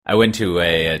I went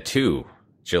to two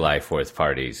July 4th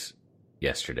parties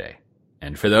yesterday.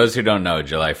 And for those who don't know,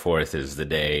 July 4th is the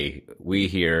day we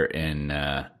here in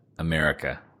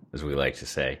America, as we like to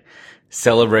say,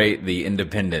 celebrate the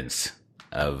independence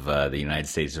of the United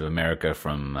States of America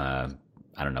from, I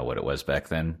don't know what it was back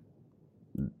then,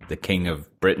 the King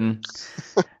of Britain.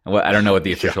 Well, I don't know what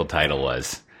the official title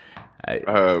was.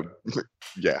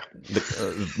 Yeah.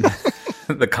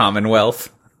 The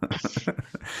Commonwealth.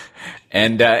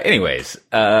 And anyways,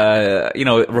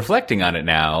 reflecting on it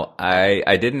now,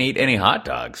 I didn't eat any hot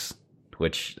dogs,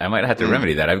 which I might have to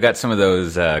remedy that. I've got some of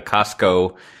those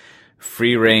Costco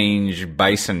free-range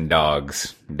bison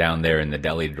dogs down there in the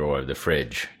deli drawer of the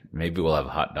fridge. Maybe we'll have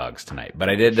hot dogs tonight. But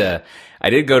I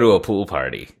did go to a pool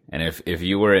party, and if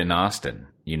you were in Austin,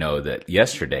 you know that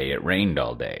yesterday it rained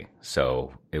all day,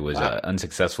 so it was an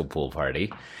unsuccessful pool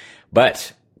party.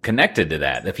 But connected to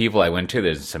that, the people I went to,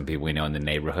 there's some people we know in the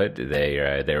neighborhood.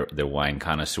 They're wine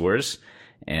connoisseurs,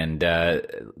 and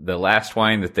the last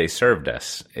wine that they served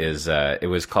us is it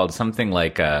was called something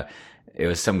like it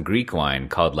was some Greek wine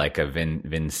called like a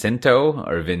Vincento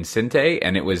or Vincente,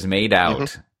 and it was made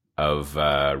out of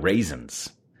raisins.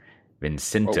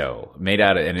 Vincento, made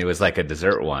out of, and it was like a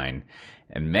dessert wine.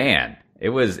 And man, it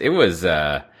was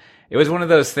one of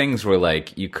those things where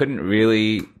like you couldn't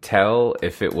really tell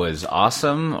if it was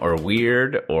awesome or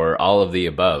weird or all of the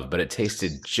above, but it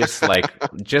tasted just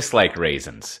like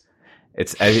raisins.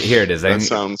 It's here it is. That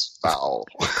sounds foul.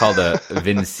 It's called a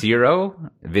Vincero.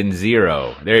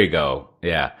 There you go.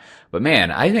 Yeah. But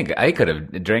man, I think I could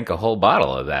have drank a whole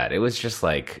bottle of that. It was just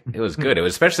like, it was good. It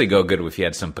would especially go good if you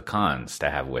had some pecans to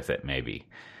have with it, maybe.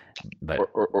 But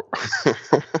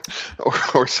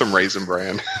or some Raisin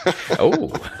Bran.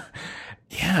 Oh,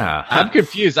 yeah. I'm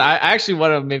confused. I actually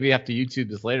want to maybe have to YouTube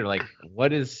this later. Like,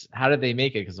 how did they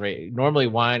make it? Because normally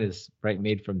wine is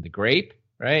made from the grape,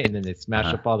 right? And then they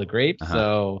smash up all the grapes.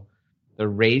 So the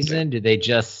raisin,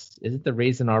 is it the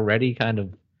raisin already kind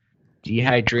of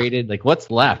dehydrated? Like,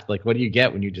 what's left? Like, what do you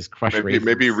get when you just crush raisins?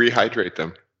 Maybe rehydrate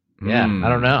them. Yeah, I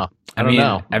don't know. I don't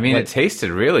know. I mean, it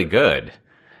tasted really good.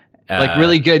 Like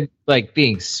really good, like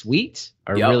being sweet,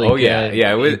 or really good.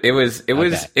 Yeah.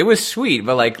 It was sweet,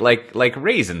 but like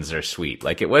raisins are sweet.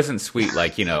 Like it wasn't sweet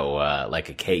like like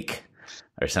a cake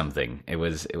or something. It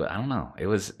was I don't know. It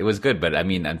was good, but I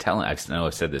mean, I know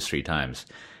I've said this 3 times.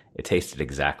 It tasted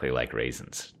exactly like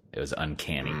raisins. It was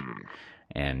uncanny,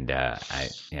 and I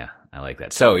like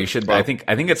that. So you should. I think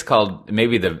it's called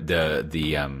maybe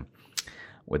the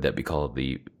would that be called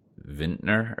the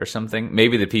vintner or something?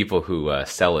 Maybe the people who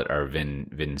sell it are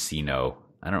Vincino.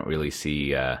 I don't really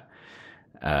see.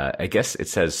 I guess it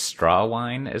says straw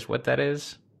wine is what that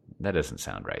is. That doesn't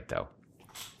sound right though.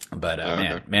 But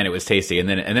man, it was tasty. And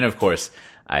then of course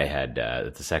I had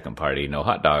at the second party no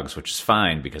hot dogs, which is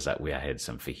fine because I had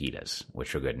some fajitas,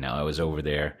 which were good. Now I was over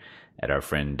there at our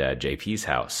friend JP's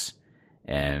house.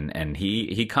 And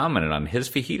he commented on his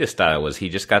fajita style was he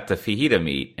just got the fajita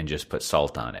meat and just put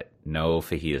salt on it, no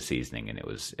fajita seasoning, and it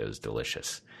was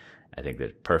delicious. I think the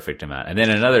perfect amount. And then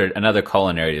another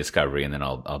culinary discovery, and then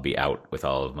I'll be out with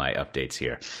all of my updates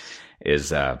here.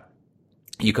 Is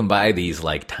you can buy these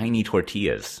like tiny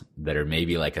tortillas that are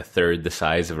maybe like a third the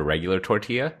size of a regular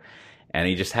tortilla. And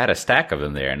he just had a stack of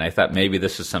them there, and I thought maybe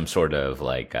this was some sort of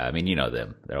like, I mean, you know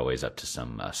them; they're always up to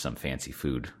some fancy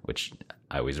food, which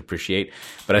I always appreciate.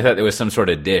 But I thought there was some sort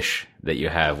of dish that you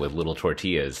have with little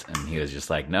tortillas, and he was just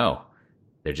like, "No,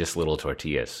 they're just little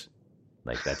tortillas.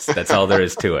 Like that's all there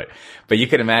is to it." But you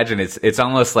can imagine it's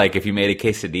almost like if you made a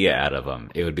quesadilla out of them,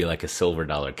 it would be like a $silver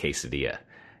quesadilla.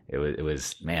 It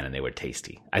was man, and they were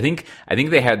tasty. I think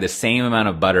they had the same amount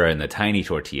of butter in the tiny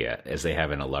tortilla as they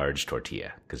have in a large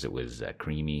tortilla because it was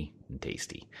creamy and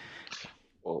tasty.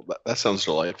 Well, that sounds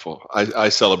delightful. I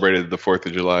celebrated the 4th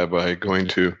of July by going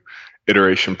to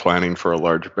iteration planning for a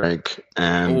large bank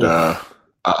and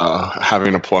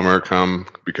having a plumber come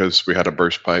because we had a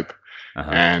burst pipe,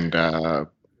 and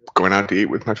going out to eat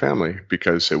with my family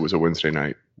because it was a Wednesday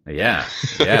night. Yeah.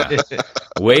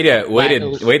 Way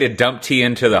to dump tea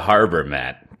into the harbor,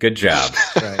 Matt. Good job.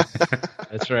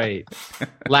 That's right.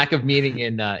 Lack of meaning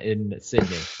in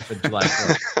Sydney for July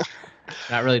 4th.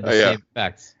 Not really the same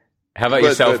effects. How about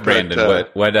yourself, Brandon?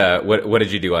 What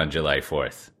did you do on July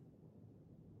 4th?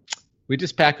 We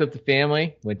just packed up the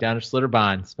family, went down to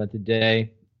Schlitterbahn, spent the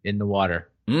day in the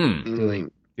water,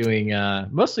 doing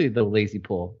mostly the lazy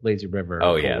river.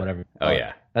 Whatever.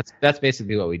 That's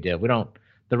basically what we did.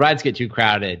 The rides get too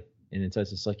crowded, and so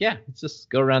it's just like, let's just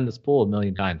go around this pool a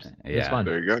million times. It's fun.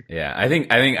 There you go. Yeah, I think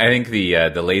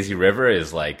the lazy river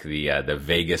is like the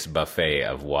Vegas buffet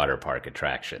of water park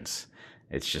attractions.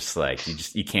 It's just like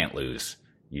you can't lose.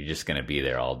 You're just going to be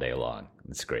there all day long.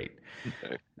 It's great.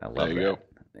 Okay. I love there you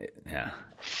that. Go. Yeah.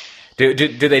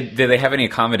 Do they have any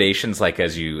accommodations, like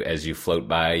as you float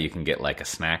by, you can get like a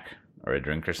snack or a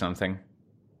drink or something?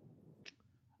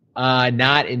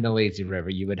 Not in the lazy river.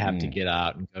 You would have to get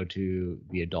out and go to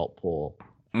the adult pool.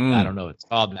 I don't know what it's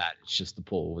called. That it's just the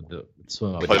pool with the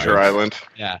swim up. Pleasure Island.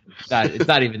 Yeah, it's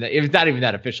not even that. It's not even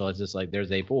that official. It's just like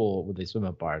there's a pool with a swim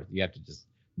up bar. You have to just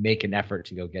make an effort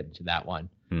to go get into that one.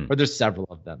 Or there's several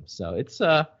of them. So it's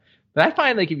but I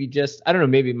find like if you just, I don't know,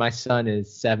 maybe my son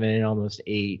is 7, almost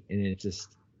 8, and it's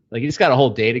just like you just got a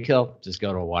whole day to kill. Just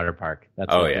go to a water park. That's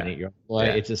like an 8-year-old boy.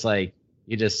 Yeah. It's just like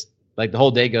you just like the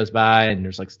whole day goes by and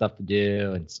there's like stuff to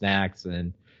do and snacks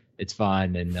and it's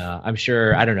fun. And I'm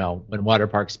sure, I don't know, when water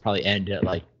parks probably end at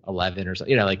like 11 or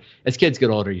something. You know, like as kids get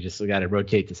older, you just got to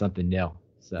rotate to something new.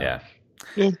 So yeah.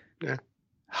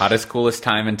 Hottest, coolest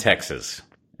time in Texas,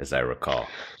 as I recall.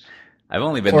 I've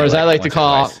only been or there as like I like to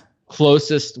call twice.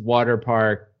 Closest water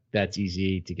park that's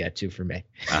easy to get to for me.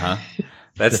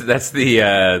 That's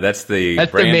the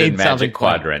Brandon Magic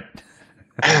Quadrant.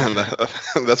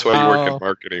 That's why you work in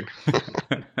marketing.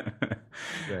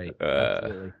 Right.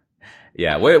 Absolutely.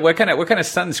 Yeah. What kind of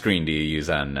sunscreen do you use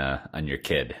on your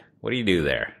kid? What do you do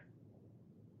there?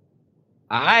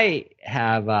 I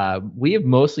have we have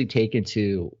mostly taken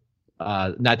to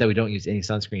not that we don't use any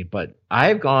sunscreen, but I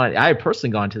have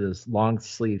personally gone to this long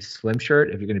sleeve swim shirt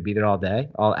if you're going to be there all day,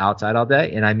 all outside all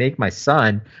day. And I make my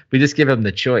son, we just give him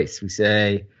the choice. We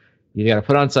say, you got to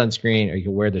put on sunscreen or you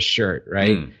can wear the shirt.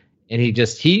 Right. And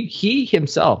he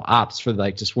himself opts for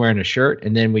like just wearing a shirt.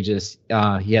 And then we just,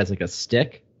 he has like a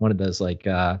stick, one of those like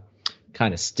kind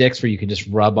of sticks where you can just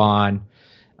rub on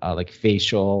like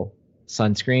facial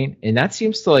sunscreen, and that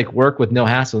seems to like work with no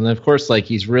hassle. And of course, like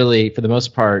he's really, for the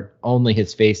most part, only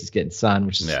his face is getting sun,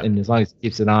 which is, and as long as he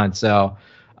keeps it on. So,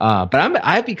 but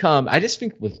I just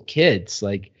think with kids,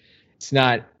 like it's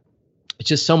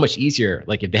just so much easier.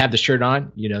 Like if they have the shirt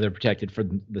on, you know, they're protected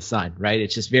from the sun, right?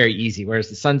 It's just very easy. Whereas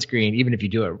the sunscreen, even if you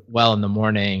do it well in the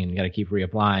morning and you got to keep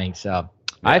reapplying. So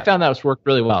I found that was worked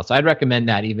really well. So I'd recommend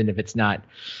that even if it's not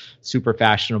super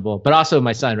fashionable, but also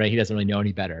my son, right? He doesn't really know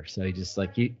any better, so he just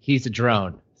like he's a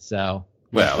drone. So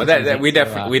well, we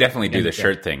definitely do the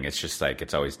shirt thing. It's just like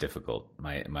it's always difficult.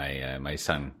 My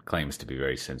son claims to be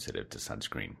very sensitive to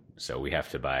sunscreen, so we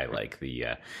have to buy like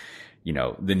the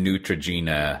the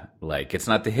Neutrogena. Like it's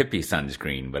not the hippie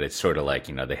sunscreen, but it's sort of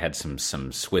like they had some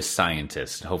Swiss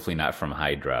scientists, hopefully not from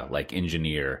Hydra, like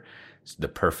engineer the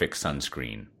perfect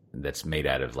sunscreen that's made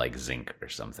out of like zinc or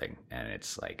something, and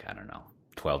it's like I don't know.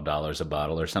 $12 a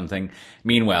bottle or something.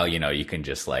 Meanwhile, you can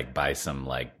just like buy some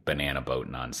like banana boat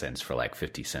nonsense for like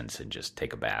 50 cents and just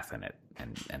take a bath in it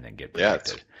and then get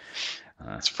protected.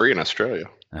 Yeah, it's free in Australia.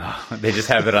 Oh, they just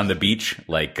have it on the beach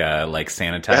like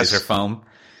sanitizer foam.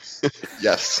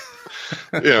 Yes.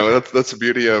 That's the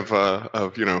beauty of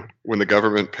when the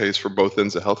government pays for both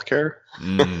ends of healthcare.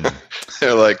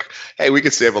 They're like, hey, we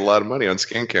could save a lot of money on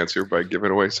skin cancer by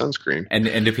giving away sunscreen.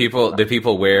 And do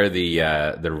people wear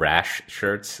the rash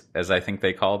shirts, as I think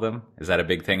they call them? Is that a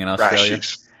big thing in Australia?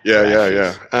 Rashies.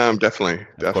 Yeah. Definitely.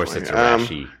 Of course, it's a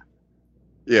rashy.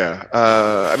 Yeah.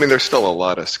 I mean, there's still a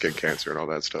lot of skin cancer and all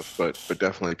that stuff, but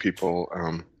definitely people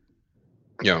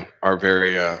are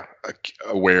very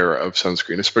aware of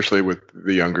sunscreen, especially with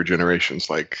the younger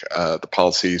generations. Like the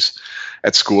policies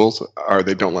at schools are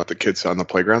they don't let the kids on the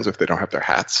playgrounds if they don't have their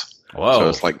hats. Whoa. So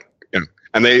it's like,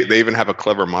 and they even have a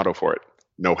clever motto for it: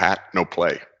 no hat, no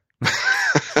play.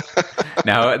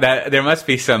 Now there must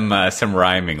be some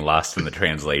rhyming lost in the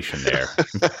translation there.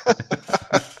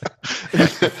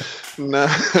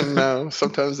 No.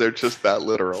 Sometimes they're just that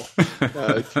literal.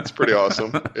 It's pretty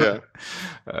awesome. Yeah.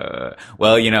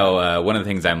 Well, one of the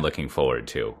things I'm looking forward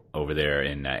to over there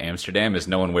in Amsterdam is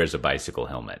no one wears a bicycle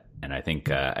helmet, and I think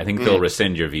they'll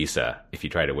rescind your visa if you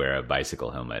try to wear a bicycle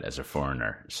helmet as a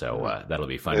foreigner. So that'll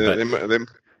be fun.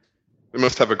 They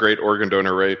must have a great organ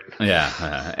donor rate.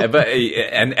 Yeah, but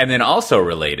and then also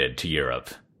related to Europe.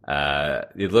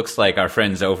 It looks like our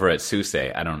friends over at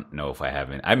SUSE. I don't know if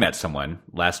I met someone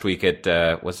last week at,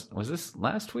 was this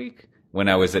last week? When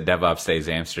I was at DevOps Days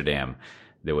Amsterdam,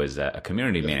 there was a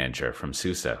community manager from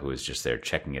SUSE who was just there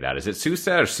checking it out. Is it SUSE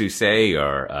or SUSE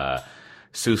or,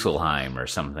 Susselheim or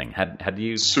something? How do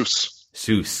you?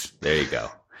 SUSE. There you go.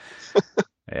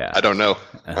 Yeah. I don't know.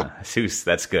 SUSE.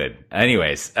 That's good.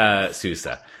 Anyways, SUSE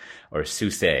or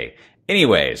SUSE.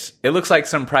 Anyways, it looks like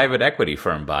some private equity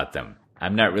firm bought them.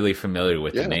 I'm not really familiar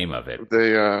with the name of it.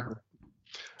 They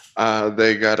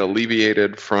got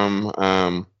alleviated from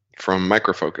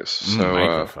Micro Focus. So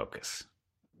Micro Focus.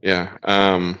 Yeah.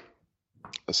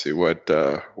 let's see what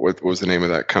was the name of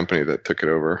that company that took it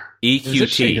over?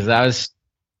 EQT. Because I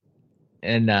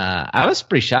was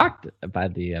pretty shocked by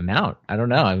the amount. I don't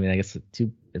know. I mean, I guess is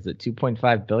it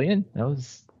 2.5 billion? That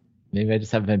was, maybe I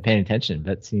just haven't been paying attention.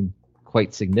 That seemed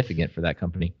quite significant for that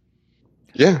company.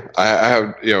 Yeah, I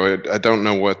have, I don't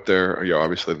know what their,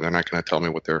 obviously they're not going to tell me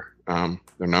what their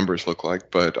numbers look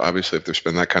like, but obviously if they're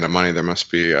spending that kind of money, there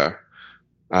must be, there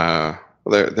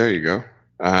you go.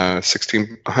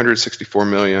 164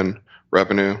 million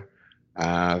revenue,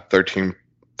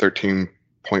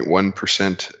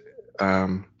 13.1%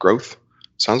 growth.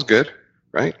 Sounds good,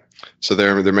 right? So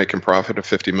they're making profit of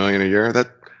 50 million a year.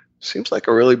 That seems like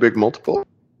a really big multiple.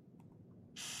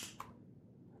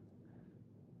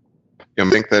 I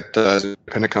think that as an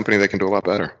independent company, they can do a lot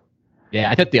better.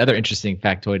 Yeah, I think the other interesting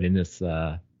factoid in this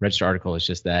Register article is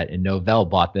just that Novell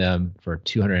bought them for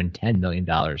 $210 million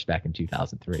back in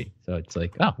 2003. So it's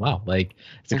like, oh, wow. Like,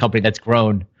 it's a company that's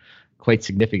grown quite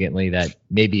significantly that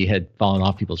maybe had fallen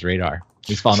off people's radar.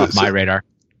 It's fallen off my radar.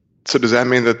 So does that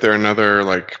mean that they're another,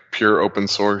 like, pure open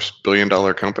source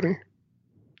billion-dollar company?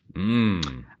 I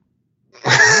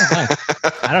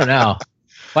don't know.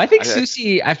 Well, I think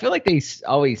SUSE, I feel like they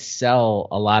always sell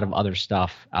a lot of other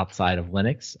stuff outside of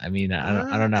Linux. I mean,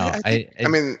 I don't know. I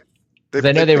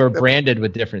know they were branded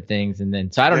with different things, and then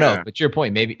so I don't know. But to your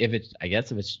point, maybe if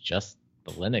it's just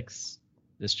the Linux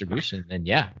distribution, then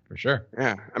yeah, for sure.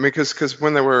 Yeah, I mean, because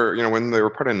when they were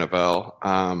part of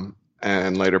Novell,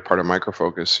 and later part of Micro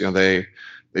Focus, they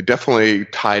definitely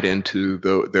tied into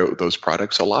those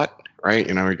products a lot, right?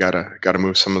 We gotta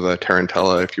move some of the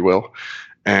Tarantella, if you will.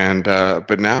 And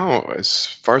but now, as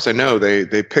far as I know,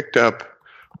 they picked up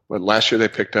last year they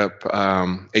picked up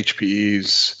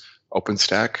HPE's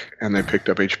OpenStack, and they picked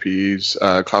up HPE's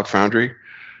Cloud Foundry.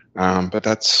 But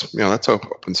that's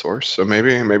open source, so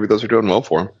maybe those are doing well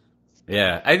for them.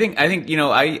 Yeah, I think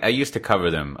I used to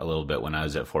cover them a little bit when I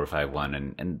was at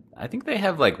 451, and I think they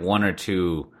have like one or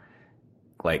two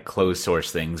like closed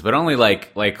source things, but only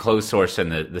like closed source in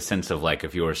the sense of like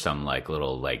if you were some like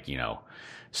little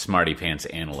smarty pants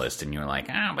analyst and you're like,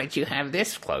 but you have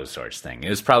this closed source thing. It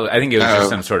was probably, I think it was just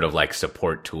some sort of like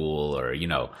support tool or,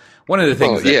 one of the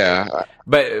things.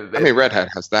 But I mean, Red Hat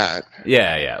has that.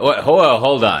 Yeah. Well,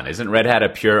 hold on. Isn't Red Hat a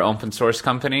pure open source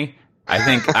company? I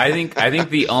think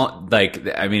if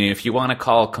you want to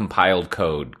call compiled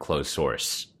code closed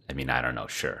source, I mean, I don't know.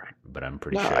 Sure. But I'm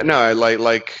pretty sure. No, I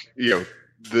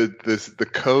the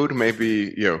code may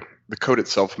be, the code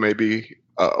itself may be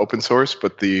open source,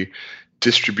 but the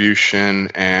distribution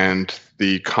and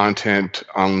the content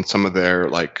on some of their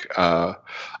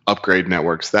upgrade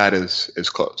networks, that is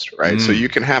closed, right? So you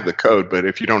can have the code, but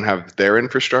if you don't have their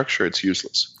infrastructure, it's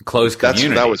useless. Closed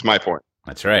community. That was my point.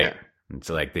 That's right. Yeah. It's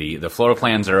like the floor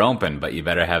plans are open, but you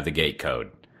better have the gate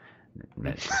code.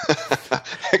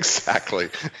 Exactly.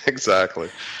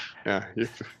 Yeah.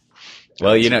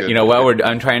 Well, I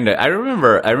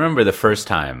remember the first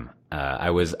time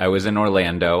I was in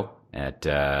Orlando at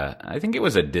I think it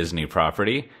was a Disney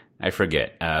property. I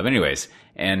forget. But anyways,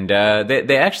 and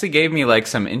they actually gave me like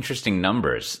some interesting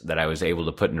numbers that I was able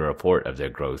to put in a report of their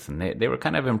growth, and they were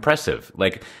kind of impressive.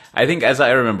 Like, I think as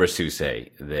I remember SUSE,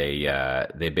 they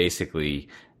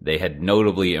had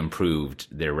notably improved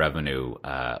their revenue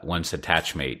once they were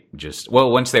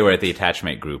at the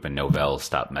Attachmate group and Novell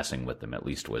stopped messing with them. At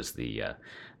least was the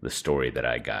story that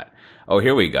I got. Oh,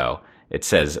 here we go. It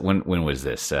says, when was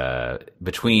this?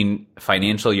 Between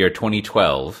financial year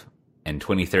 2012 and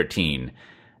 2013,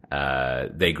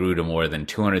 they grew to more than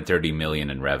 230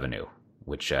 million in revenue,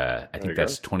 which I think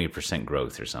that's 20%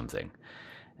 growth or something.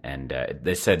 And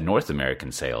they said North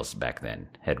American sales back then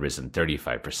had risen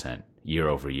 35% year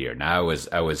over year. Now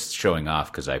I was showing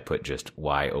off because I put just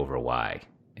Y over Y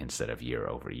instead of year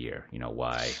over year.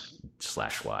 Y/Y.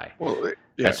 Well, yeah.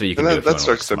 That's what you can do. That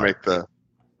starts to make the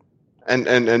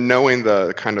and knowing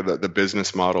the kind of the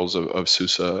business models of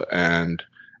SUSE and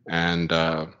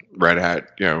Red Hat,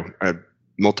 a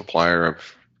multiplier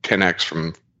of 10x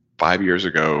from 5 years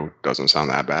ago doesn't sound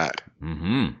that bad.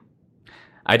 Mm-hmm.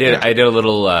 I did a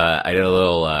little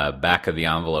back of the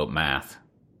envelope math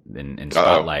in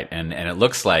Spotlight, and it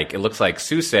looks like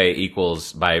SUSE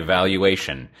equals, by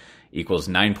valuation, equals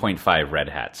 9.5 Red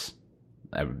Hats.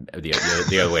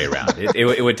 The other way around.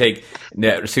 It would take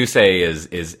SUSE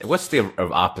is what's the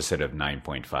opposite of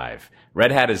 9.5?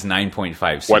 Red Hat is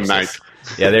 9.5 SUSE. 1 night.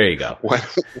 Yeah, there you go. 1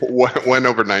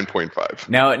 over 9.5.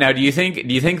 Now, do you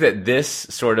think that this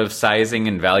sort of sizing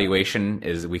and valuation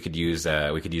is we could use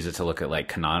it to look at like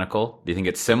Canonical? Do you think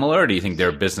it's similar, or do you think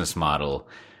their business model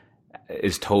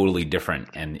is totally different,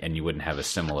 and you wouldn't have a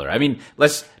similar. I mean,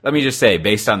 let me just say,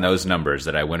 based on those numbers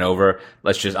that I went over,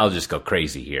 I'll just go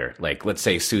crazy here. Like, let's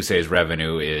say SUSE's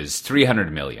revenue is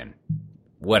 300 million,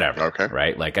 whatever. Okay.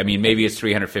 Right? Like, I mean, maybe it's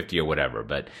 350 or whatever,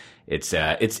 but it's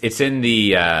in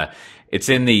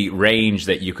the range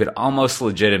that you could almost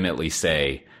legitimately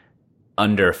say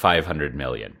under 500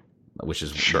 million, which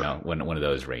is sure. one of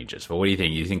those ranges. But what do you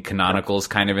think? You think Canonical's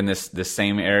kind of in this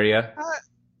same area?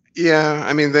 Yeah,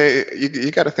 I mean,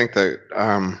 you got to think that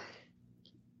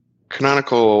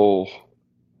Canonical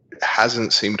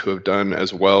hasn't seemed to have done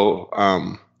as well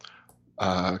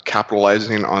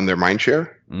capitalizing on their mindshare,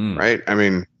 right? I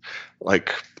mean,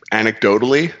 like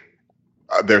anecdotally,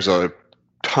 there's a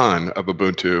ton of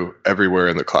Ubuntu everywhere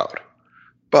in the cloud,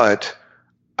 but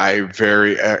I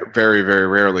very, very, very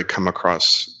rarely come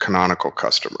across Canonical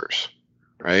customers.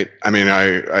 Right. I mean,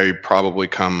 I probably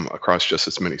come across just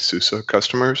as many SUSE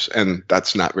customers, and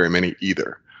that's not very many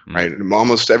either. Right.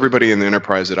 Almost everybody in the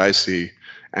enterprise that I see,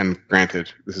 and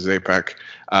granted, this is APAC,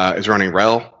 is running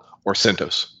RHEL or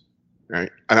CentOS.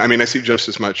 Right. I mean, I see just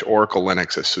as much Oracle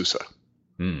Linux as SUSE.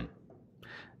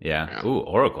 Yeah. Ooh,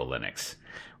 Oracle Linux.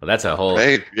 Well, that's a whole.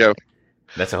 Hey, yeah.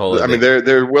 That's a whole. I mean,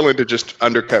 they're willing to just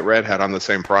undercut Red Hat on the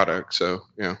same product. So,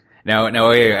 Now,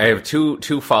 I have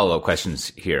two follow-up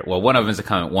questions here. Well, one of them is a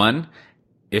comment. One,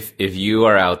 if you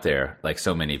are out there, like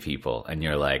so many people, and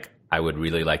you're like, I would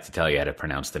really like to tell you how to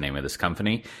pronounce the name of this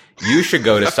company, you should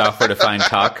go to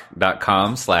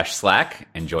softwaredefinedtalk.com/Slack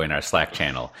and join our Slack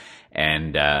channel.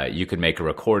 And you could make a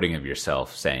recording of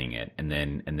yourself saying it, and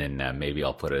then maybe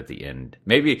I'll put it at the end.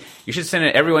 Maybe you should send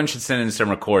it. Everyone should send in some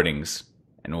recordings.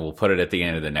 And we'll put it at the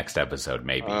end of the next episode,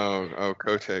 maybe. Oh,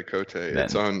 Kote.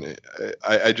 It's on.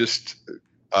 I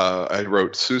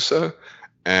wrote SUSE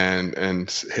and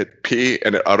hit P,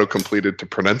 and it auto completed to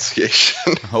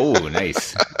pronunciation. Oh,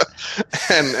 nice.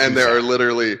 and there are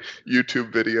literally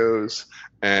YouTube videos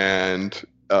and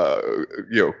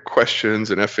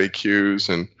questions and FAQs,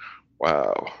 and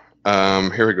wow.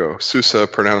 Here we go. SUSE,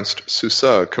 pronounced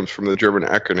SUSE, comes from the German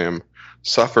acronym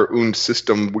Software- und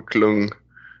Systementwicklung.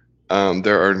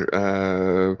 There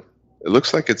are, it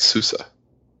looks like it's SUSE.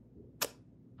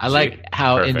 I like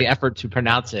how perfect. In the effort to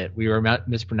pronounce it, we were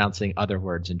mispronouncing other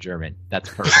words in German. That's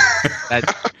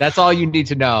perfect. That's all you need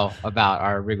to know about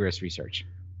our rigorous research.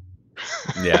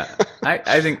 Yeah,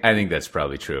 I think that's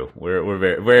probably true. We're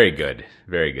very,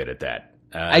 very good at that.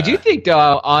 I do think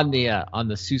though on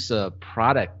the SUSE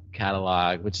product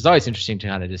catalog, which is always interesting to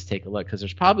kind of just take a look, because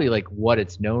there's probably like what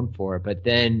it's known for, but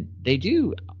then they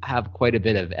do have quite a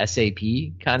bit of SAP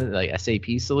kind of like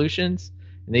SAP solutions,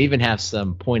 and they even have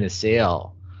some point of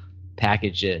sale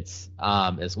packages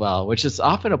as well, which is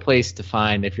often a place to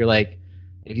find if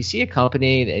you see a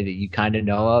company that you kind of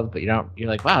know of, but you're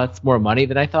like, wow, that's more money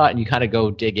than I thought, and you kind of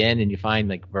go dig in and you find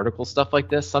like vertical stuff like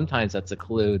this. Sometimes that's a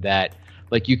clue that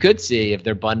like you could see if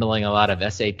they're bundling a lot of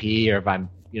SAP, or if I'm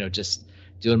just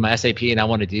doing my SAP and I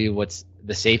want to do what's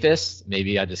the safest,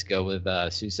 maybe I'll just go with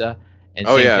SUSE. And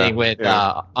same thing with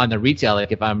on the retail,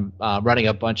 like if I'm running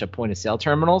a bunch of point of sale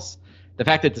terminals, the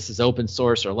fact that this is open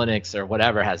source or Linux or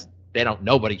whatever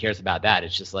nobody cares about that.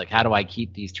 It's just like, how do I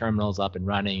keep these terminals up and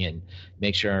running and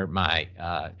make sure my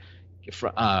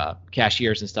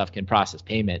cashiers and stuff can process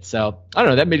payments. So I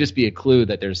don't know, that may just be a clue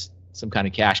that there's some kind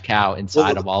of cash cow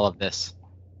inside of all of this.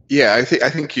 Yeah, I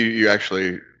think you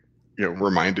actually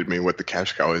reminded me what the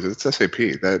cash cow is. It's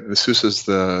SAP. That the SUSE is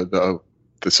the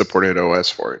supported OS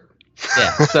for it.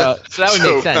 Yeah, so that would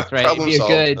make sense, right?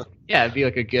 It'd be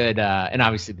like a good, and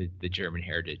obviously the German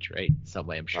heritage, right? In some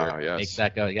way, I'm sure makes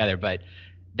that go together. But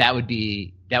that would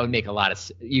make a lot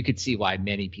of. You could see why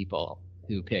many people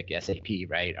who pick SAP,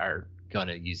 right, are going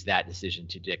to use that decision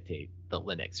to dictate the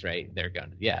Linux, right? They're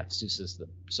going to, if SUSE is the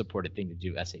supported thing to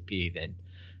do SAP, then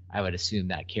I would assume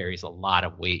that carries a lot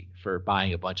of weight for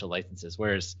buying a bunch of licenses.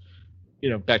 Whereas,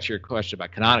 back to your question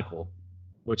about Canonical,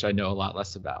 which I know a lot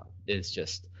less about, is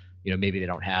just, maybe they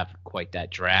don't have quite that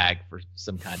drag for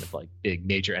some kind of like big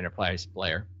major enterprise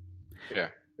player. Yeah.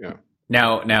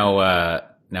 Now, I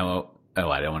don't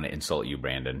want to insult you,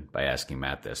 Brandon, by asking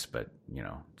Matt this, but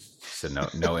so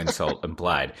no insult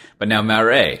implied. But now,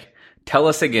 Mare, tell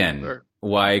us again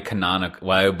why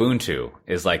Ubuntu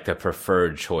is like the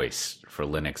preferred choice for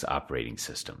Linux operating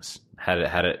systems. How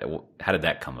did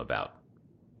that come about?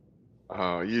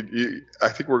 I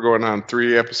think we're going on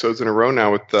 3 episodes in a row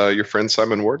now with your friend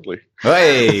Simon Wardley.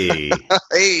 Hey,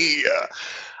 hey,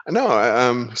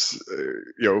 no,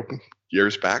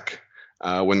 years back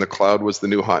when the cloud was the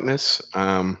new hotness.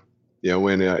 When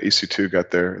EC2 got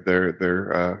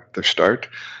their start,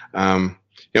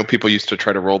 people used to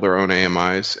try to roll their own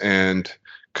AMIs, and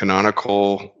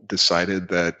Canonical decided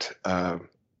that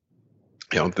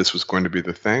this was going to be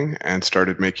the thing and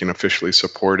started making officially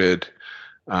supported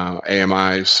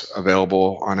AMIs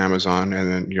available on Amazon,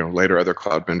 and then later other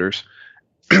cloud vendors.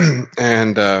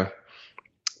 And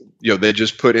they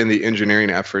just put in the engineering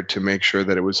effort to make sure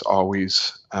that it was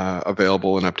always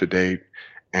available and up to date.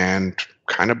 And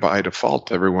kind of by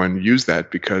default, everyone used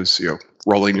that because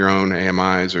rolling your own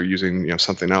AMIs or using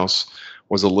something else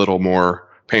was a little more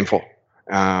painful.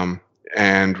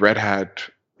 And Red Hat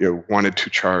wanted to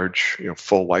charge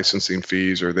full licensing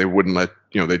fees, or they wouldn't let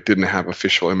they didn't have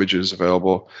official images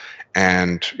available,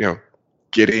 and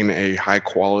getting a high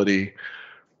quality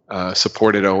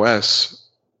supported OS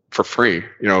for free.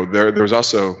 There was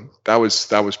also that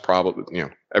was probably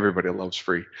everybody loves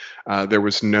free. There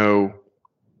was no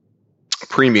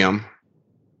premium.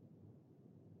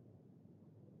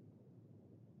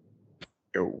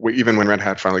 Even when Red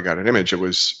Hat finally got an image, it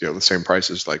was the same price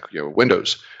as like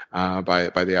Windows by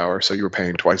the hour. So you were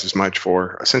paying twice as much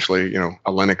for essentially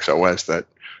a Linux OS that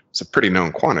is a pretty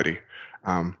known quantity.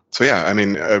 So yeah, I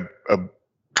mean,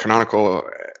 Canonical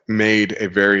made a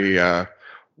very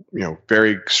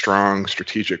very strong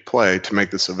strategic play to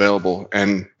make this available,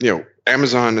 and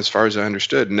Amazon, as far as I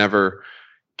understood, never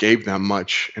gave them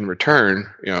much in return,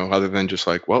 other than just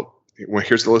like, well,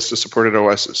 here's the list of supported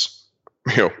OSs.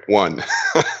 One.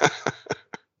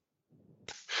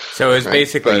 So it's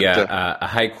basically a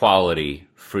high quality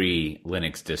free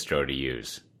Linux distro to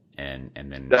use, and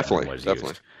then definitely was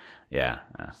used. Yeah.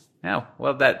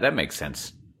 Well, that makes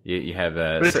sense. You have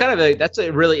but it's kind of that's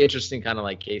a really interesting kind of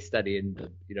like case study in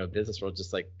the business world.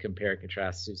 Just like compare and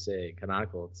contrast SUSE and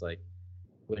Canonical. It's like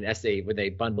when they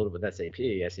bundled it with SAP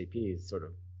is sort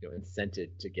of incented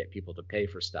to get people to pay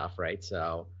for stuff, right?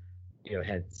 So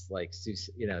hence like SUSE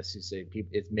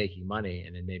is making money,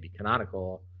 and then maybe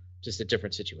Canonical, just a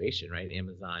different situation, right?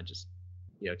 Amazon just,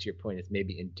 to your point, is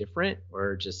maybe indifferent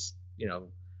or just,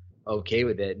 okay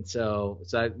with it. And so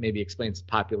that maybe explains the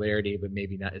popularity, but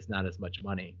maybe it's not as much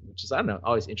money, which is, I don't know,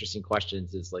 always interesting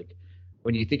questions is like,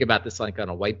 when you think about this like on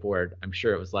a whiteboard, I'm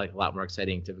sure it was like a lot more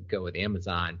exciting to go with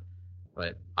Amazon,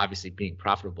 but obviously being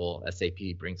profitable,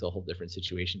 SAP brings a whole different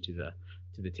situation to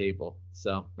the table.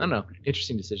 So I don't know,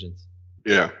 interesting decisions.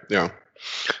 Yeah.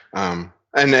 And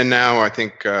then now I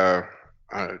think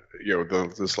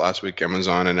this last week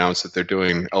Amazon announced that they're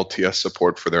doing LTS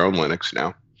support for their own Linux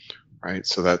now, right?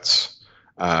 So that's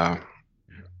right.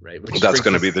 That's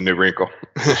going to be the new wrinkle.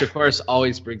 Which of course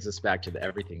always brings us back to the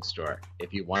everything store.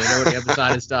 If you want to know what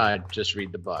Amazon has done, just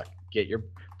read the book.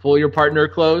 Pull your partner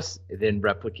close, and then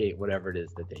replicate whatever it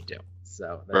is that they do.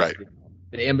 So that's right.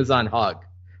 The Amazon hug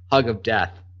of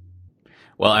death.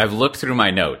 Well, I've looked through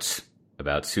my notes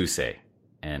about SUSE,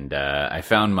 and I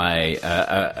found my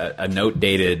a note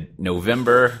dated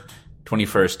November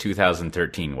 21st,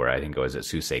 2013, where I think it was at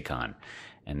SUSECon,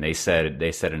 and they said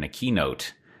in a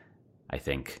keynote, I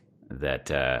think, that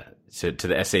to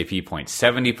the SAP point,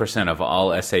 70% of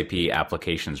all SAP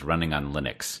applications running on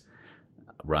Linux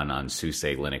run on SUSE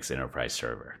Linux Enterprise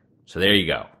Server. So there you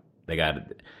go. They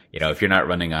got, if you're not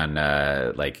running on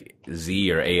like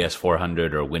Z or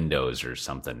AS400 or Windows or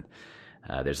something,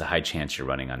 there's a high chance you're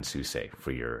running on SUSE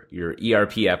for your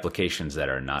ERP applications that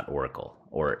are not Oracle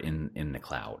or in the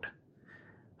cloud.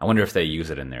 I wonder if they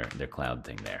use it in their cloud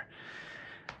thing there.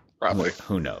 Probably.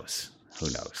 Who knows?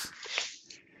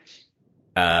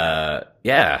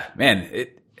 Yeah, man.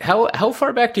 How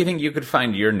far back do you think you could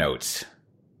find your notes?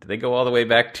 Did they go all the way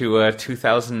back to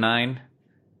 2009?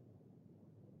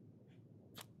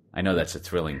 I know that's a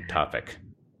thrilling topic.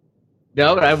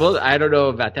 No, but I don't know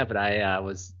about that, but I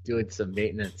was doing some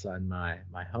maintenance on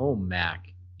my home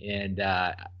Mac, and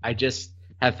I just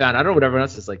have found, I don't know what everyone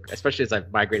else is like, especially as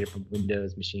I've migrated from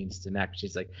Windows machines to Mac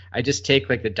machines, like I just take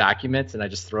like the documents and I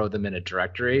just throw them in a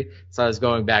directory. So I was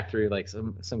going back through like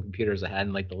some computers I had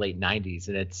in like the late 90s,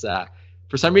 and it's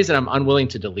for some reason I'm unwilling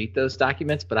to delete those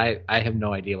documents, but I have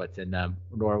no idea what's in them,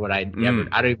 nor would I ever.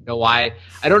 I don't even know why.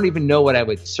 I don't even know what I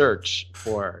would search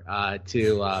for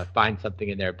to find something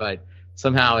in there, but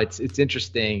somehow it's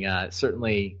interesting.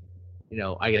 Certainly,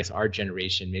 I guess our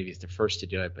generation maybe is the first to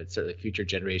do it, but certainly future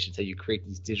generations, how you create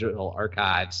these digital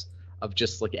archives of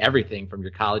just like everything from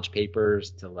your college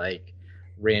papers to like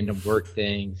random work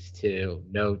things to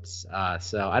notes.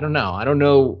 So I don't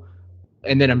know.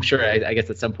 And then I'm sure, I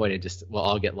guess at some point it just will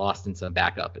all get lost in some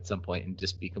backup at some point and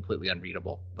just be completely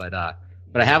unreadable. But I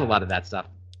have a lot of that stuff.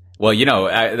 Well, you know,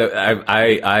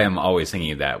 I am always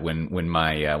thinking of that when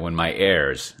my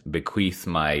heirs bequeath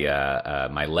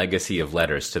my legacy of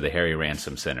letters to the Harry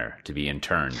Ransom Center to be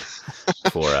interned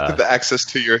for the access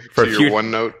to your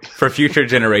OneNote for future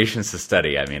generations to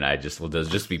study. I mean, there'll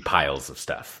just be piles of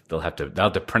stuff. They'll have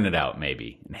to print it out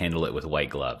maybe and handle it with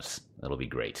white gloves. That'll be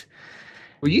great.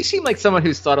 Well, you seem like someone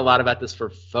who's thought a lot about this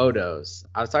for photos.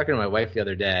 I was talking to my wife the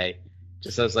other day.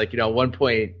 I was like, at one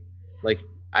point, like.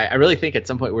 I really think at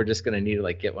some point we're just going to need to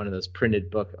like get one of those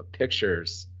printed book of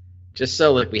pictures, just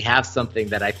so like we have something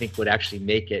that I think would actually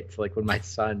make it to like when my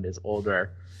son is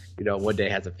older, one day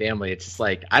has a family. It's just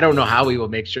like I don't know how we will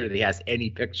make sure that he has any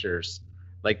pictures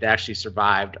like that actually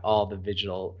survived all the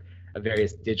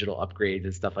various digital upgrades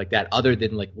and stuff like that, other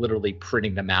than like literally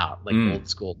printing them out like old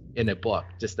school in a book.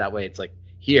 Just that way, it's like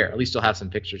here at least you'll have some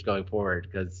pictures going forward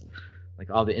because like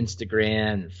all the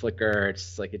Instagram and Flickr, it's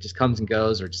just like it just comes and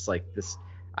goes, or just like this.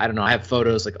 I don't know. I have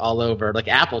photos like all over. Like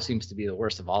Apple seems to be the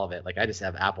worst of all of it. Like I just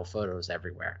have Apple photos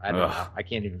everywhere. I don't know. I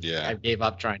can't even. Yeah. I gave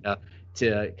up trying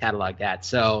to catalog that.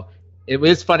 So it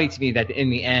was funny to me that in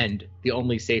the end, the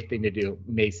only safe thing to do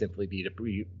may simply be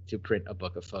to print a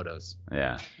book of photos.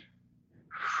 Yeah.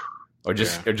 Or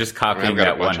just copying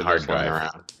that one hard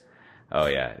drive. Oh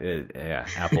yeah.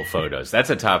 Apple Photos. That's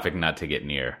a topic not to get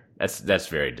near. That's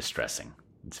very distressing.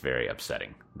 It's very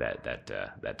upsetting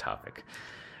that topic.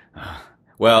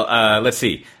 Well, let's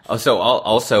see. Now,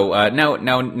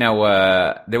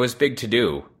 there was big to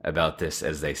do about this,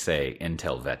 as they say,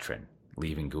 Intel veteran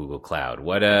leaving Google Cloud.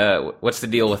 What's the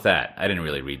deal with that? I didn't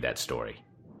really read that story.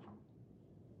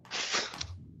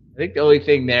 I think the only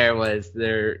thing there was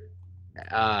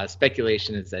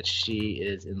speculation is that she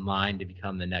is in line to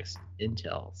become the next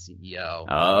Intel CEO.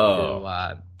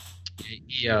 Oh.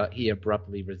 So, he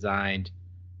abruptly resigned,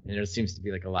 and there seems to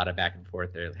be like a lot of back and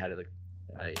forth there. Had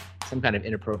some kind of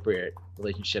inappropriate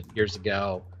relationship years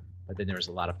ago, but then there was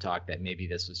a lot of talk that maybe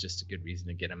this was just a good reason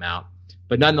to get him out.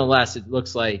 But nonetheless, it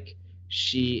looks like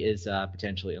she is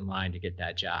potentially in line to get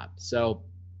that job. So,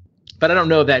 but I don't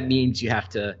know if that means you have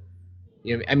to.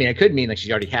 It could mean like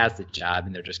she already has the job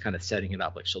and they're just kind of setting it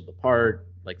up. Like she'll depart,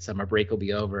 like summer break will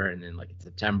be over, and then like in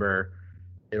September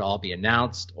it'll all be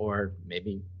announced, or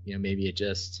maybe it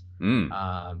just.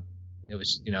 It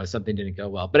was, something didn't go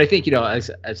well. But I think,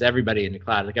 as everybody in the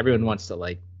cloud, like everyone wants to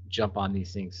like jump on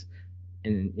these things.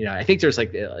 And, I think there's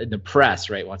like in the press,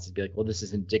 right, wants to be like, well, this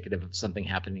is indicative of something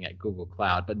happening at Google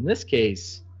Cloud. But in this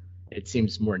case, it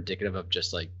seems more indicative of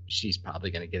just like she's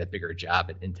probably going to get a bigger job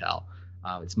at Intel.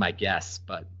 It's my guess,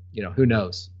 but, who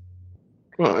knows?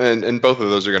 Well, and both of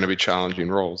those are going to be challenging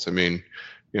roles. I mean,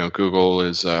 Google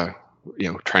is,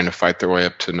 trying to fight their way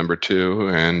up to number 2,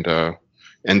 and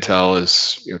Intel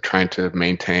is trying to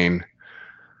maintain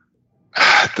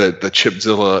the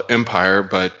Chipzilla empire,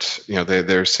 but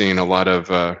they're seeing a lot of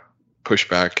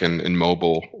pushback in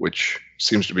mobile, which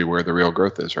seems to be where the real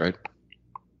growth is, right?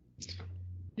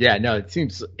 Yeah, no, it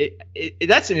seems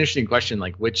that's an interesting question.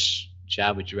 Like, which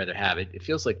job would you rather have? It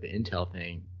feels like the Intel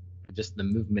thing, just the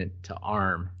movement to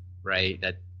ARM, right?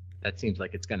 That seems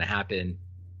like it's going to happen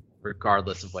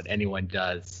regardless of what anyone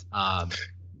does.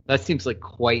 That seems like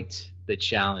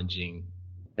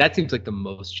that seems like the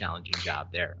most challenging job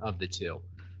there of the two.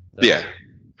 So, yeah.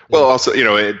 Well, also,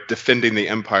 defending the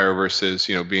empire versus,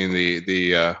 being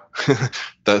the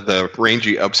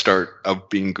rangy upstart of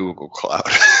being Google Cloud.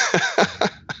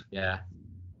 Yeah.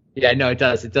 Yeah, no, it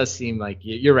does. It does seem like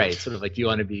you're right. It's sort of like, do you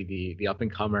want to be the up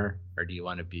and comer, or do you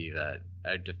want to be the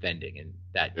defending? And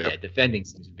defending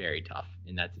seems very tough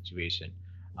in that situation.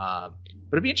 But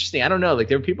it'd be interesting. I don't know. Like,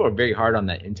 people are very hard on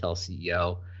that Intel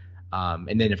CEO.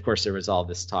 And then, of course, there was all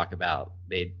this talk about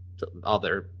all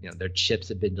their chips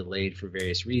have been delayed for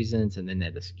various reasons, and then they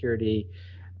had the security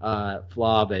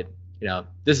flaw. But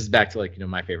this is back to like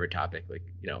my favorite topic, like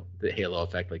the halo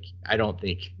effect. Like I don't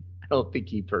think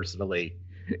he personally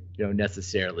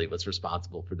necessarily was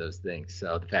responsible for those things.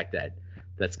 So the fact that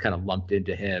that's kind of lumped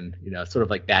into him, sort of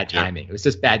like bad timing. It was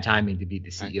just bad timing to be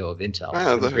the CEO of Intel.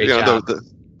 Great job.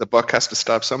 The buck has to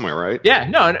stop somewhere, right? Yeah,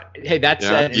 no. Hey, that's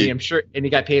I'm sure, and he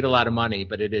got paid a lot of money,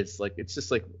 but it's just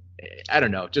like, I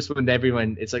don't know. Just when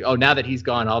everyone, it's like, oh, now that he's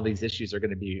gone, all these issues are going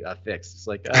to be fixed. It's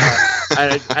like,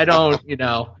 I don't,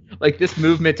 like this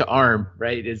movement to ARM,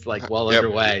 right, is like well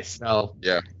underway. So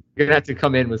you're gonna have to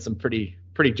come in with some pretty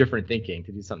different thinking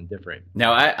to do something different.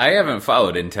 Now, I haven't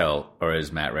followed Intel, or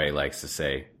as Matt Ray likes to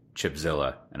say,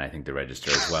 Chipzilla, and I think the Register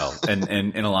as well, and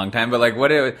in a long time. But like,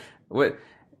 what?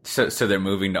 So they're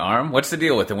moving to ARM. What's the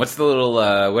deal with them? What's the little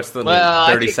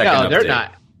 30-second update? They're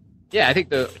not. Yeah, I think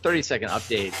the 30-second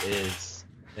update is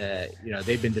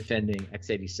they've been defending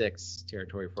x86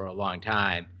 territory for a long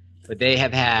time, but they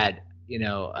have had,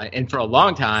 and for a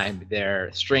long time, their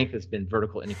strength has been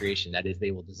vertical integration. That is,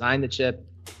 they will design the chip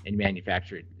and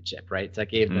manufacture the chip, right? So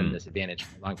that gave them this advantage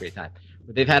for a long period of time.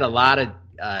 But they've had a lot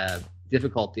of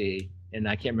difficulty, and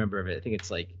I can't remember if I think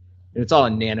it's all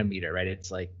in nanometer, right?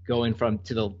 It's like going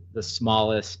to the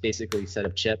smallest, basically, set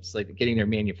of chips, like getting their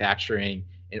manufacturing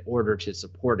in order to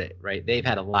support it, right? They've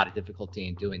had a lot of difficulty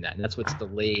in doing that, and that's what's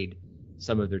delayed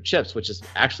some of their chips, which has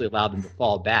actually allowed them to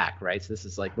fall back, right? So this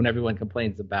is like when everyone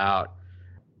complains about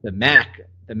the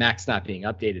Mac's not being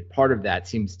updated. Part of that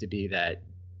seems to be that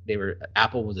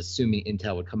Apple was assuming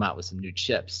Intel would come out with some new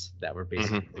chips that were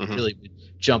basically really would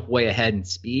jump way ahead in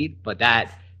speed, but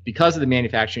that because of the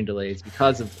manufacturing delays,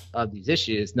 because of these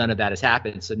issues, none of that has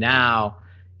happened. So now,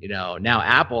 now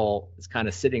Apple is kind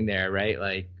of sitting there, right?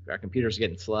 Like our computers are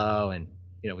getting slow, and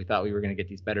we thought we were going to get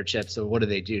these better chips. So what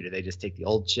do? Do they just take the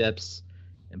old chips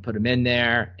and put them in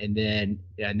there, and then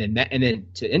to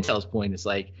Intel's point, it's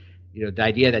like, the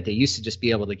idea that they used to just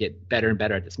be able to get better and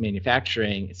better at this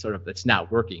manufacturing, it's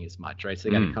not working as much, right? So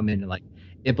they got to come in and like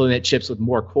implement chips with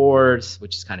more cores,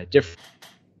 which is kind of different.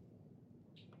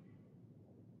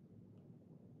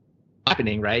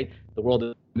 Happening, right? The world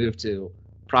has moved to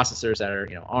processors that are,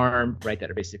 ARM, right? That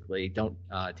are basically don't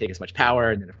take as much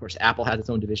power, and then of course Apple has its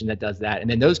own division that does that, and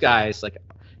then those guys like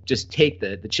just take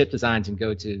the chip designs and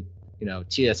go to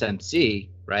TSMC,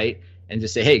 right? And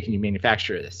just say, hey, can you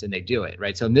manufacture this? And they do it,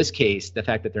 right? So in this case, the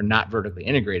fact that they're not vertically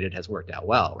integrated has worked out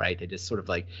well, right? They just sort of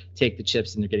like take the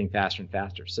chips and they're getting faster and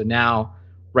faster. So now,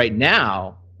 right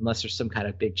now, unless there's some kind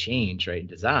of big change, right, in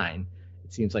design,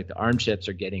 it seems like the ARM chips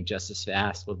are getting just as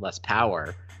fast with less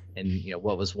power. And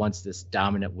what was once this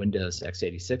dominant Windows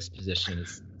x86 position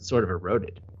is sort of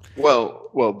eroded. Well,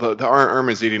 the ARM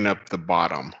is eating up the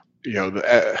bottom.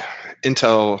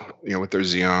 Intel, with their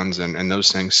Xeons and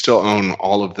those things, still own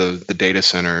all of the data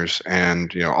centers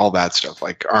and all that stuff.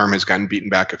 Like ARM has gotten beaten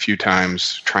back a few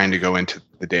times trying to go into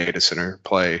the data center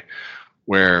play,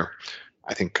 where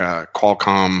I think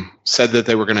Qualcomm said that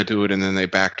they were going to do it and then they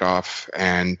backed off.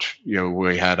 And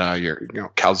we had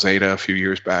Calxeda a few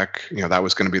years back. That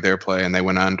was going to be their play and they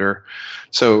went under.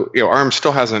 So ARM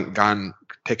still hasn't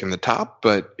taken the top,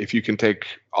 but if you can take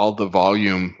all the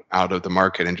volume out of the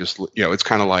market and just it's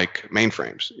kind of like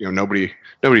mainframes.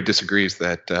 Nobody disagrees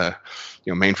that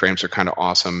mainframes are kind of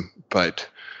awesome, but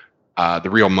the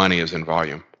real money is in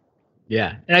volume.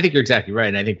 Yeah, and I think you're exactly right.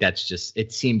 And I think that's just,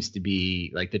 it seems to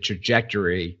be like the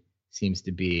trajectory seems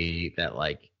to be that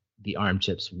like the ARM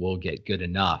chips will get good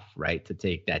enough, right, to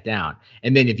take that down.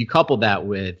 And then if you couple that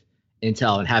with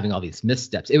Intel and having all these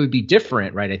missteps, it would be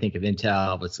different, right? I think if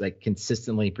Intel was like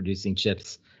consistently producing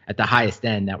chips at the highest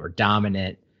end that were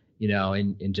dominant,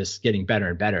 and just getting better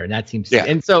and better. And that seems,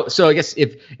 and so I guess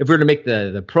if we're to make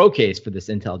the pro case for this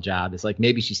Intel job, it's like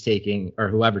maybe she's taking, or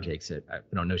whoever takes it, I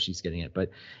don't know if she's getting it,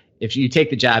 but if you take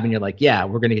the job and you're like, yeah,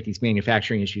 we're going to get these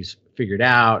manufacturing issues figured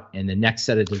out, and the next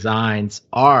set of designs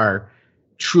are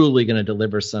truly going to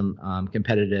deliver some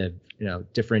competitive,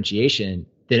 differentiation,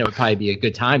 then it would probably be a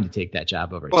good time to take that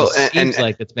job over. Well, it seems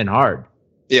like it's been hard.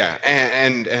 Yeah,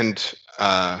 and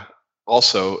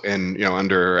also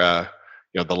under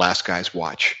the last guy's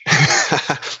watch,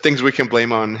 things we can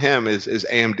blame on him is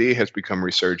AMD has become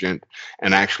resurgent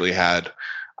and actually had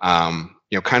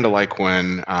kind of like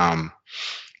when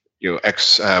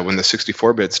when the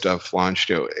 64-bit stuff launched,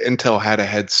 Intel had a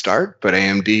head start, but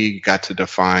AMD got to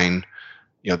define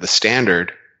the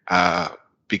standard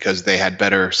because they had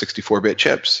better 64-bit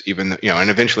chips, even though, and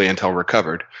eventually Intel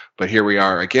recovered. But here we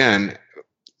are again,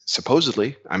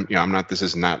 supposedly. I'm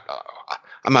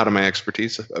out of my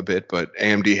expertise a bit, but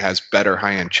AMD has better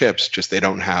high-end chips. Just they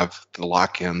don't have the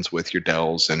lock-ins with your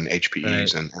Dells and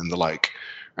HPEs and the like,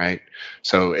 right?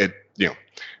 So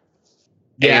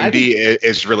AMD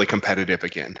is really competitive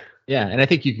again. Yeah, and I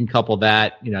think you can couple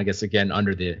that, I guess again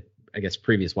under the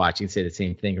previous watch, you can say the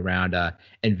same thing around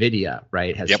NVIDIA,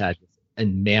 right? Has had a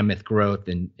mammoth growth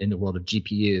in the world of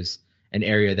GPUs, an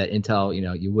area that Intel,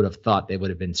 you would have thought they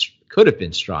could have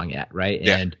been strong at, right?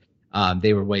 Yeah. And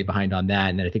they were way behind on that.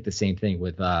 And then I think the same thing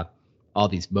with all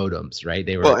these modems, right?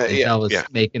 They were Intel was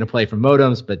making a play for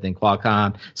modems, but then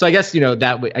Qualcomm. So I guess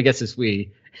as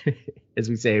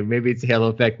we say, maybe it's a halo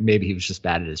effect. Maybe he was just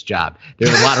bad at his job.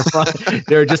 There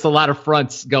are just a lot of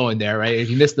fronts going there, right? If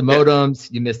you missed the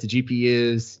modems, you missed the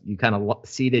GPUs, you kind of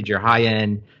seeded your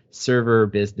high-end server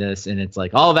business, and it's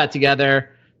like all of that together,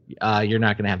 you're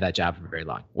not going to have that job for very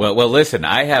long. Well, listen,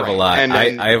 I have a lot.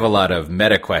 I have a lot of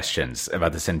meta questions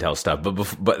about this Intel stuff,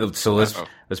 but so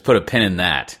let's put a pin in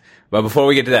that. But before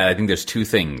we get to that, I think there's two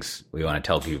things we want to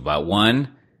tell people about.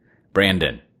 One,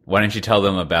 Brandon, why don't you tell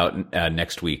them about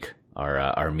next week,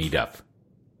 our meetup?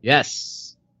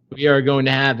 Yes. We are going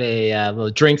to have a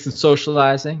little drinks and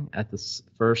socializing at the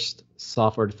first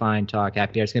Software Defined Talk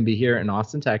Happy Hour. It's going to be here in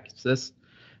Austin, Texas,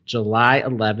 July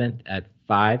 11th at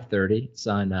 5:30. It's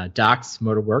on Doc's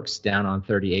Motorworks down on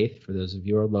 38th for those of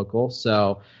you who are local.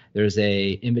 So there's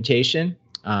a invitation,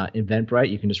 Eventbrite.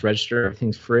 You can just register.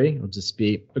 Everything's free. It'll just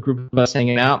be a group of us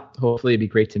hanging out. Hopefully it'd be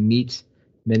great to meet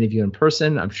many of you in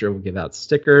person. I'm sure we'll give out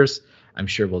stickers. I'm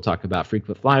sure we'll talk about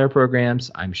frequent flyer programs.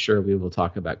 I'm sure we will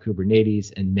talk about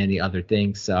Kubernetes and many other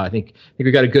things. So I think we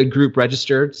got a good group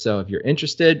registered. So if you're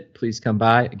interested, please come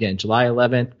by. Again, July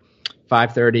 11th,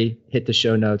 5:30. Hit the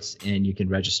show notes, and you can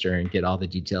register and get all the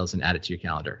details and add it to your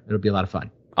calendar. It'll be a lot of fun.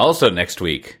 Also next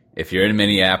week, if you're in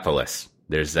Minneapolis,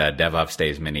 there's DevOps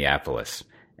Days Minneapolis.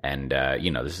 And,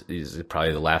 this is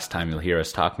probably the last time you'll hear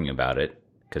us talking about it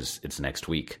because it's next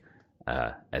week.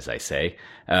 As I say,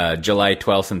 July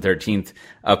 12th and 13th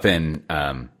up in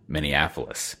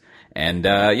Minneapolis. And,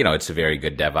 it's a very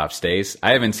good DevOps Days.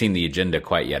 I haven't seen the agenda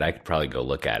quite yet. I could probably go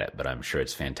look at it, but I'm sure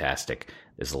it's fantastic.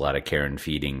 There's a lot of care and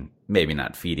feeding, maybe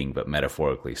not feeding, but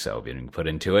metaphorically so, being put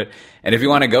into it. And if you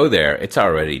want to go there, it's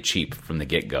already cheap from the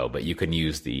get-go, but you can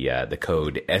use the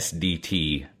code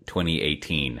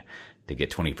SDT2018 to get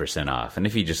 20% off. And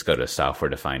if you just go to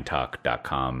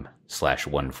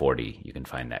softwaredefinedtalk.com/140, you can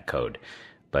find that code.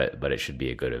 But it should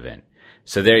be a good event.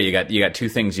 So there you got two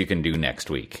things you can do next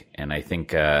week. And I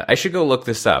think I should go look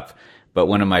this up. But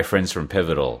one of my friends from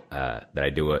Pivotal that I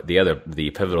do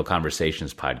the Pivotal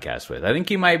Conversations podcast with, I think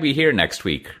he might be here next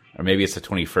week, or maybe it's the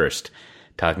 21st,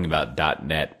 talking about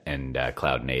 .NET and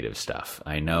cloud native stuff.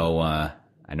 I know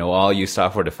all you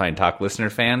Software Defined Talk listener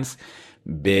fans,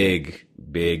 big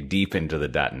deep into the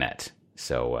 .NET.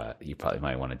 So you probably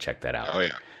might want to check that out. Oh yeah.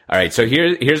 All right. So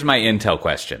here's my intel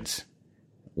questions.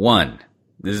 One,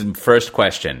 this is the first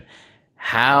question.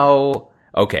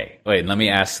 Okay, wait, let me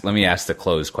ask the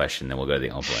closed question, then we'll go to the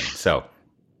open one. So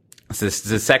this is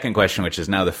the second question, which is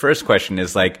now the first question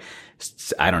is like,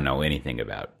 I don't know anything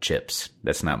about chips.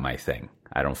 That's not my thing.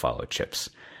 I don't follow chips.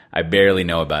 I barely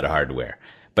know about hardware.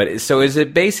 But so is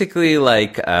it basically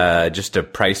like just a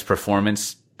price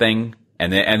performance thing?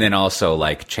 And then also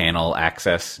like channel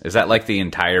access? Is that like the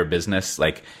entire business?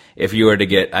 Like if you were to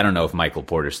get, I don't know if Michael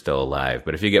Porter's still alive,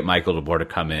 but if you get Michael Porter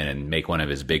come in and make one of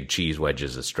his big cheese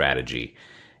wedges a strategy,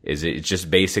 is it just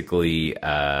basically,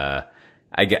 I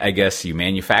guess you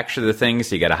manufacture the things,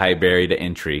 so you got a high barrier to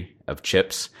entry of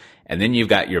chips, and then you've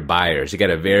got your buyers. You got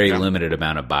a very limited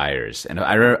amount of buyers. And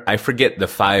I forget the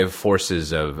 5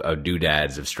 forces of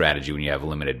doodads of strategy when you have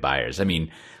limited buyers. I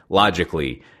mean,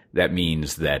 logically, that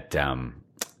means that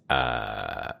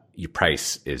your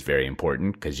price is very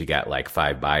important because you got like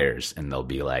 5 buyers and they'll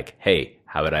be like, hey,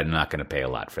 how about I'm not going to pay a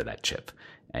lot for that chip?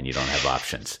 And you don't have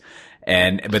options.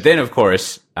 But then, of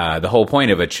course, the whole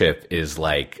point of a chip is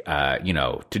like,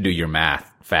 to do your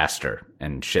math faster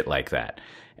and shit like that.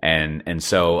 And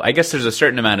so I guess there's a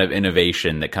certain amount of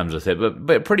innovation that comes with it,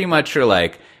 but pretty much you're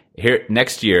like, here,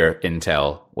 next year,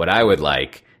 Intel, what I would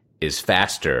like is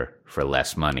faster for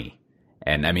less money.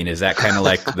 And I mean, is that kind of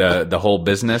like the whole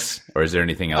business, or is there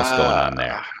anything else going on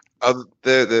there?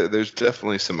 There's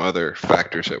definitely some other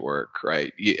factors at work,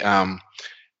 right?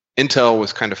 Intel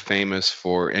was kind of famous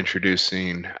for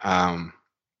introducing,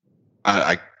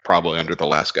 I probably under the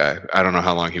last guy, I don't know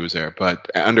how long he was there,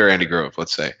 but under Andy Grove,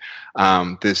 let's say,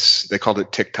 they called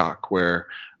it TikTok, where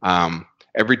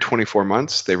every 24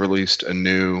 months they released a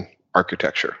new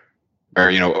architecture, or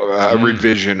a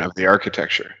revision of the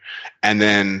architecture, and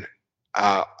then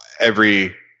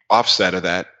every offset of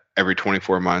that, every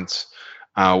 24 months,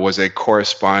 was a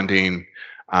corresponding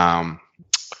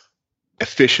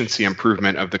efficiency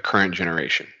improvement of the current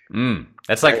generation.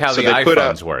 That's like how the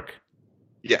iPhones work.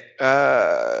 Yeah.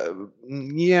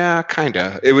 Yeah, kind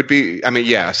of. It would be,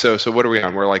 yeah. So what are we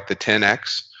on? We're like the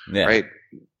 10X, right?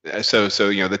 So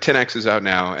the 10X is out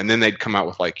now, and then they'd come out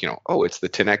with like, it's the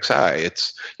 10XI.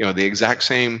 It's, the exact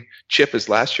same chip as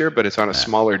last year, but it's on a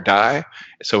smaller die.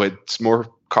 So it's more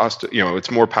cost,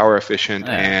 it's more power efficient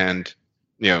and,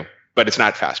 but it's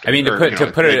not faster. I mean, to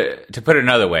put it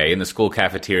another way, in the school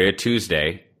cafeteria,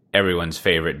 Tuesday, everyone's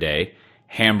favorite day,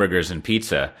 hamburgers and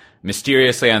pizza.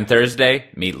 Mysteriously on Thursday,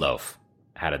 meatloaf.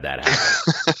 How did that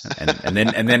happen? and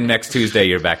then next Tuesday,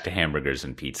 you're back to hamburgers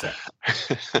and pizza.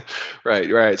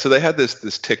 Right. So they had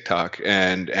this TikTok,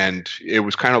 and it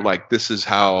was kind of like, this is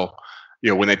how,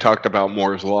 when they talked about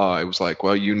Moore's Law, it was like,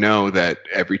 well, that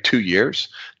every 2 years,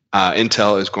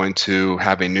 Intel is going to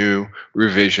have a new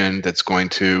revision that's going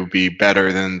to be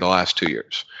better than the last 2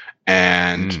 years,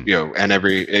 and and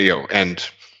every the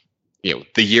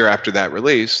year after that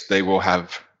release, they will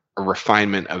have a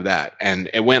refinement of that, and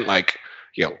it went like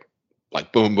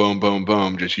like boom, boom, boom,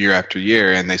 boom, just year after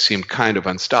year, and they seemed kind of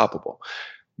unstoppable.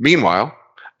 Meanwhile,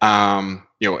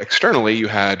 externally, you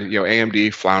had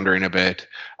AMD floundering a bit.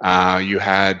 You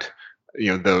had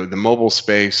the mobile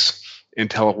space.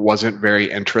 Intel wasn't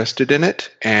very interested in it,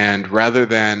 and rather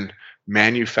than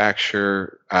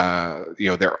manufacture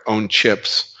their own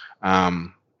chips,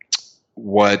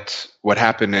 what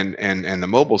happened in the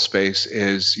mobile space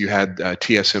is you had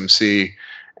TSMC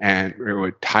and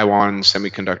Taiwan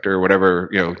Semiconductor, whatever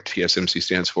TSMC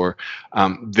stands for.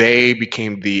 They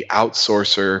became the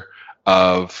outsourcer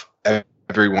of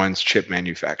everyone's chip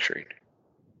manufacturing.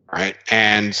 Right.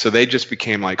 And so they just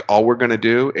became like, all we're going to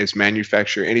do is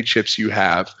manufacture any chips you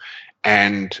have.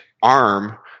 And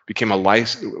ARM became a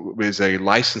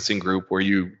licensing group where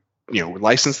you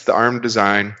license the ARM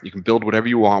design. You can build whatever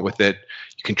you want with it.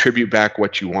 You contribute back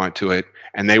what you want to it.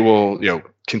 And they will,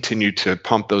 continue to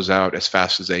pump those out as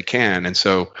fast as they can. And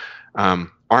so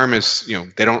ARM is,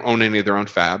 they don't own any of their own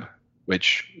fab,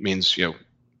 which means,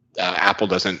 Apple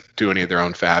doesn't do any of their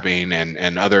own fabbing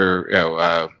and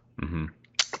other,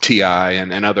 TI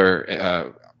and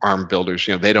other ARM builders,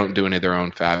 they don't do any of their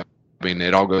own fabbing.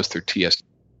 It all goes through TSMC.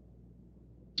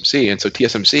 And so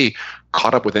TSMC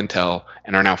caught up with Intel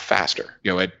and are now faster,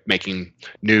 at making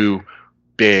new,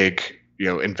 big,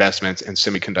 investments in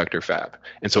semiconductor fab.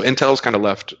 And so Intel's kind of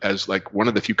left as like one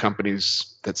of the few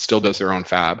companies that still does their own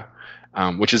fab,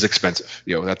 which is expensive.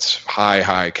 That's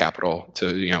high capital to,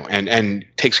 and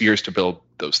takes years to build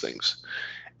those things.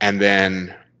 And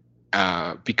then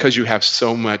because you have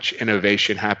so much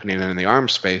innovation happening in the ARM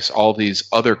space, all these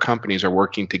other companies are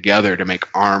working together to make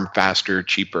ARM faster,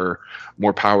 cheaper,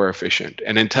 more power efficient.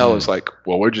 And Intel is like,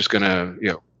 well, we're just gonna,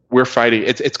 we're fighting.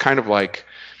 It's kind of like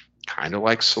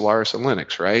Solaris and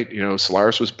Linux, right?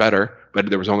 Solaris was better, but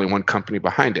there was only one company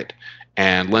behind it,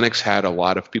 and Linux had a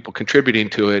lot of people contributing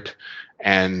to it,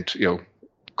 and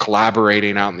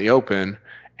collaborating out in the open,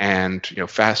 and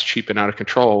fast, cheap, and out of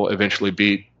control eventually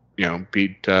beat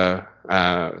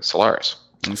Solaris.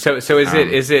 So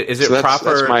is it so proper?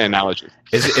 That's my analogy.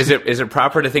 Is it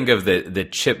proper to think of the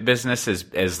chip business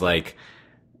as like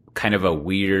kind of a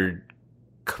weird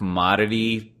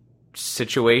commodity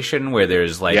situation where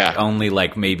there's only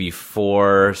like maybe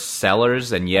 4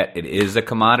 sellers and yet it is a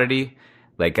commodity?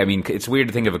 Like, I mean, it's weird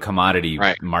to think of a commodity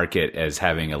market as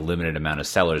having a limited amount of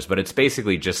sellers, but it's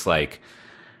basically just like.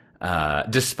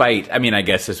 Despite, I mean, I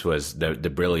guess this was the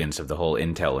brilliance of the whole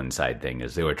Intel Inside thing,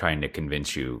 is they were trying to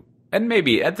convince you, and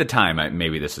maybe at the time,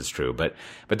 maybe this is true, but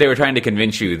they were trying to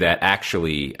convince you that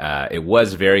actually it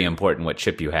was very important what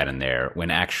chip you had in there,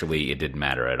 when actually it didn't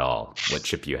matter at all what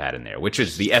chip you had in there, which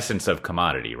is the essence of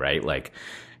commodity, right? Like,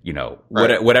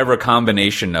 whatever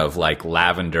combination of like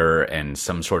lavender and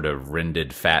some sort of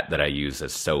rended fat that I use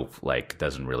as soap, like,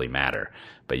 doesn't really matter.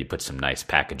 But you put some nice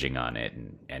packaging on it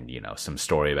and some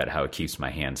story about how it keeps my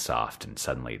hands soft, and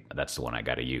suddenly that's the one I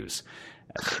got to use.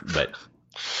 But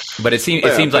it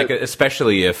seems like,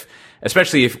 especially if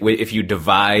you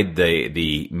divide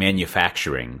the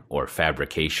manufacturing or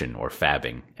fabrication or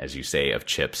fabbing, as you say, of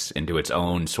chips into its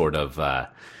own sort of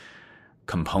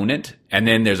component, and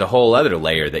then there's a whole other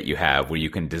layer that you have where you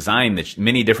can design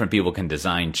many different people can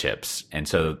design chips, and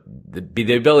so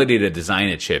the ability to design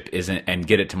a chip and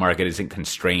get it to market isn't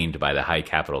constrained by the high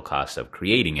capital costs of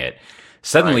creating it.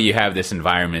 Suddenly you have this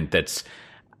environment that's,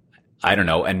 I don't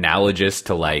know, analogous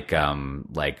to like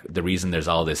the reason there's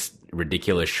all this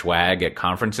ridiculous swag at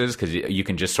conferences, because you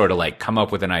can just sort of like come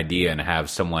up with an idea and have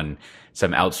some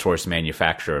outsourced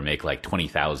manufacturer make like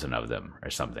 20,000 of them or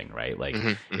something, right? Like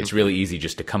it's really easy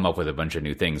just to come up with a bunch of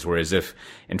new things. Whereas if,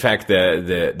 in fact,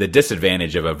 the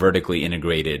disadvantage of a vertically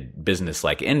integrated business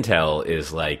like Intel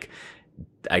is like,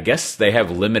 I guess they have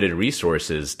limited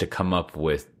resources to come up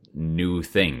with new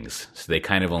things. So they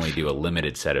kind of only do a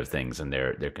limited set of things, and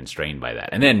they're constrained by that.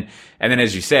 And then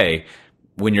as you say,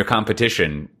 when your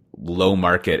competition, low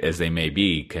market as they may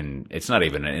be, it's not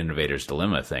even an innovator's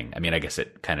dilemma thing. I mean, I guess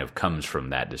it kind of comes from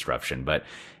that disruption, but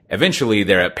eventually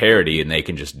they're at parity and they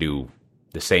can just do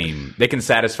the same. They can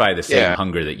satisfy the same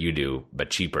hunger that you do, but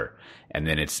cheaper. And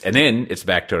then it's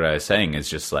back to what I was saying. It's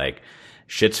just like,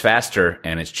 shit's faster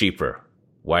and it's cheaper.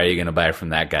 Why are you going to buy from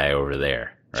that guy over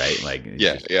there? Right? Like,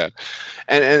 yeah.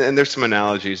 And there's some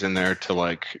analogies in there to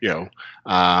like,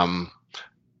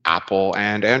 Apple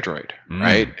and Android,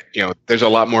 right? There's a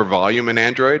lot more volume in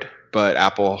Android, but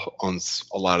Apple owns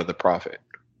a lot of the profit,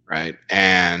 right?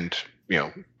 And,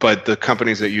 but the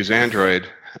companies that use Android,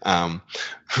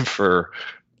 for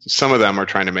some of them are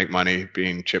trying to make money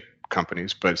being chip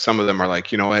companies, but some of them are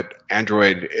like, you know what,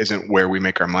 Android isn't where we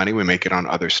make our money. We make it on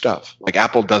other stuff. Like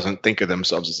Apple doesn't think of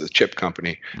themselves as a chip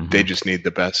company. They just need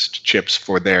the best chips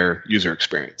for their user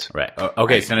experience. Right.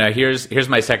 Okay. So now here's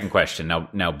my second question.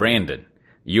 Now, Brandon,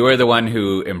 you are the one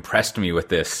who impressed me with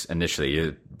this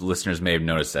initially. Listeners may have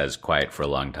noticed I was quiet for a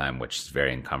long time, which is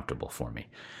very uncomfortable for me.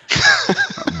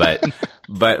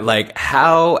 but like,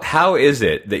 how is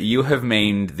it that you have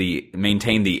maintained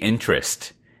the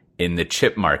interest in the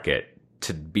chip market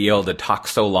to be able to talk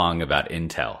so long about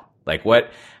Intel? Like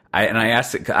I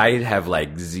asked it, I have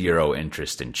like zero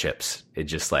interest in chips. It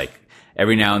just like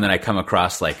every now and then I come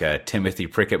across like a Timothy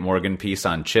Prickett Morgan piece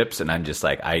on chips, and I'm just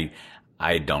like,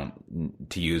 I don't,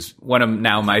 to use one of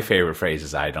now my favorite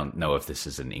phrases, I don't know if this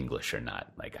is in English or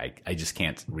not. Like I just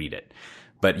can't read it.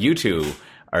 But you two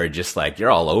are just like,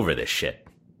 you're all over this shit.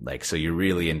 Like, so you're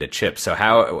really into chips. So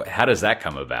how does that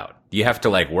come about? Do you have to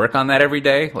like work on that every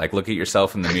day? Like look at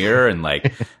yourself in the mirror and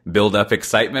like build up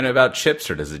excitement about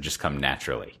chips, or does it just come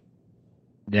naturally?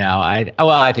 No,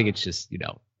 I think it's just,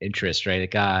 interest, right?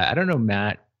 Like, I don't know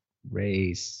Matt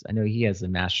Race. I know he has a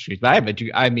master's degree, but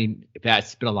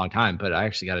it's been a long time, but I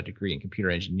actually got a degree in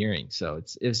computer engineering. So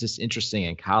it was just interesting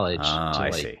in college to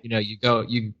see.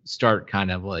 You start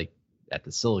kind of like at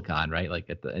the silicon, right? Like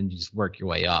and you just work your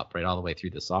way up, right? All the way through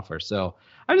the software. So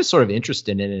I'm just sort of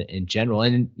interested in it in general.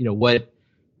 And, what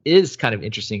is kind of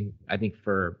interesting, I think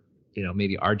for,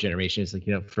 maybe our generation is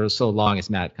like, for so long, as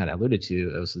Matt kind of alluded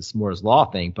to, it was this Moore's Law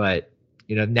thing, but,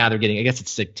 now they're getting, I guess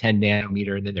it's like 10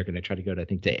 nanometer, and then they're going to try to go to, I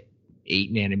think, to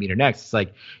 8 nanometer next. It's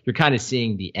like, you're kind of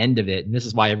seeing the end of it. And this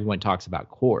is why everyone talks about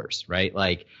cores, right?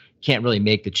 Like, you can't really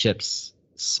make the chips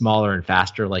smaller and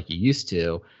faster like you used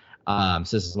to. So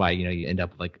this is why, you end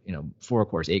up with like, 4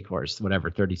 cores, 8 cores, whatever,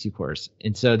 32 cores.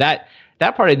 And so that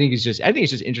part I think it's just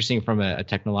interesting from a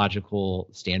technological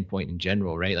standpoint in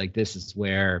general, right? Like this is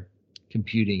where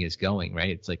computing is going, right?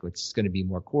 It's like, it's going to be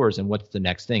more cores, and what's the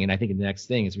next thing? And I think the next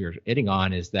thing, as we were hitting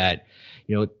on, is that,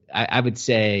 I would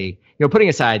say, putting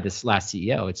aside this last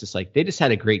CEO, it's just like, they just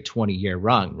had a great 20-year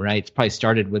run, right? It's probably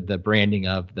started with the branding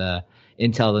of the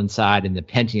Intel Inside and the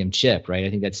Pentium chip, right? I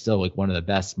think that's still like one of the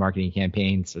best marketing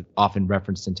campaigns often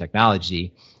referenced in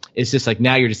technology. It's just like,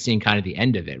 now you're just seeing kind of the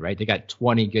end of it, right? They got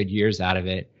 20 good years out of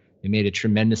it. They made a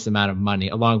tremendous amount of money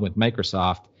along with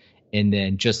Microsoft. And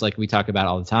then just like we talk about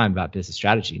all the time about business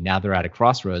strategy, now they're at a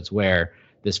crossroads where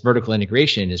this vertical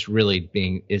integration is really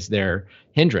is their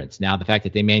hindrance. Now, the fact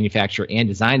that they manufacture and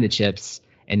design the chips,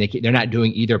 and they're not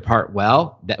doing either part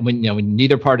well, that when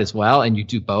neither part is well and you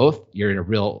do both, you're in a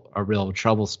real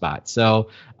trouble spot. So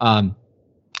I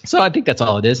think that's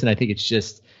all it is. And I think it's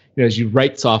just, as you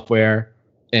write software,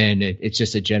 and it's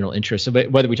just a general interest. So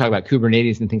whether we talk about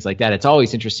Kubernetes and things like that, it's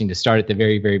always interesting to start at the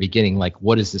very, very beginning. Like,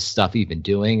 what is this stuff even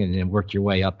doing? And then work your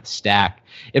way up the stack.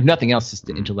 If nothing else, just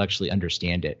to intellectually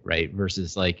understand it, right?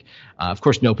 Versus like, of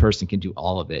course, no person can do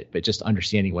all of it, but just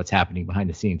understanding what's happening behind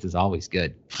the scenes is always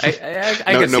good.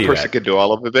 No person can do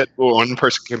all of it, but one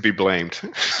person can be blamed.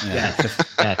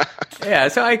 Yeah,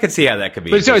 so I could see how that could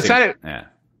be. But so it's kind of,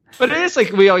 but it is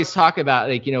like we always talk about,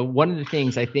 like, one of the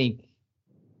things I think,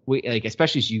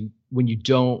 especially when you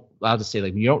don't, I'll just say,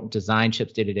 like, when you don't design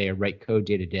chips day to day or write code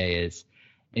day to day is,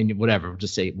 and whatever,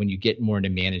 just say when you get more into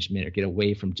management or get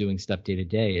away from doing stuff day to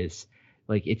day is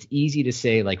like, it's easy to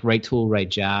say like, right tool, right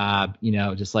job,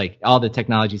 just like all the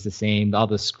technology is the same, all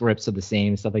the scripts are the same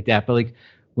and stuff like that. But like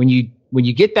when you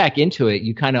get back into it,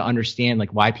 you kind of understand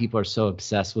like why people are so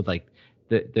obsessed with like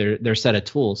their set of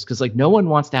tools, because like no one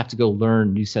wants to have to go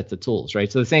learn new sets of tools,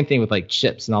 right? So the same thing with like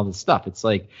chips and all this stuff. It's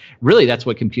like, really, that's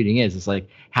what computing is. It's like,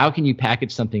 how can you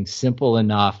package something simple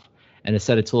enough and a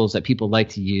set of tools that people like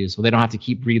to use, well, they don't have to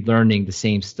keep relearning the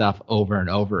same stuff over and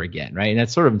over again, right? And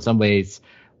that's sort of in some ways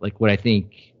like what I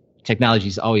think technology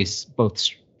is always both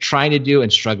trying to do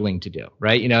and struggling to do,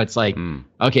 right? It's like,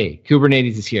 okay,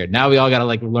 Kubernetes is here. Now we all got to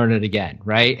like learn it again,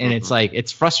 right? And it's like,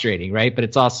 it's frustrating, right? But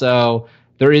it's also,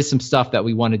 there is some stuff that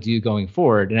we want to do going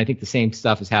forward. And I think the same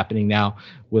stuff is happening now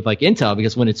with like Intel,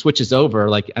 because when it switches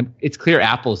over, like it's clear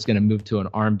Apple is going to move to an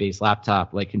ARM-based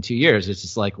laptop like in 2 years. It's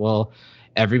just like, well,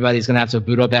 everybody's going to have to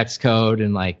boot up Xcode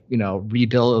and like,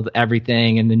 rebuild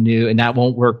everything and that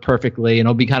won't work perfectly, and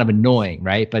it'll be kind of annoying,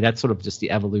 right? But that's sort of just the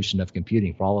evolution of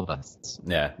computing for all of us.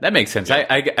 Yeah, that makes sense. Yeah,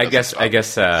 I guess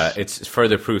it's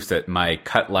further proof that my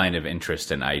cut line of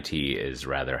interest in IT is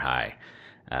rather high.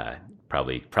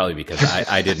 Probably because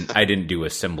I didn't do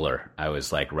assembler. I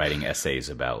was like writing essays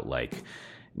about like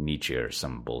Nietzsche or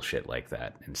some bullshit like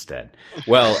that instead.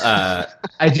 Well,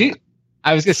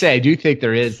 I was gonna say, I do think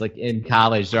there is like in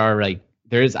college there are like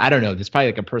there's, I don't know, there's probably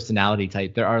like a personality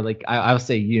type. There are like, I'll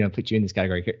say, you know, put you in this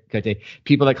category,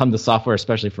 people that come to software,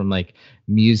 especially from like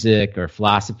music or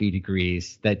philosophy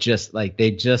degrees, that just like,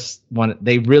 they just want,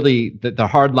 they really, the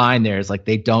hard line there is like,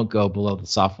 they don't go below the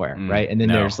software, right? And then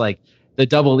there's like the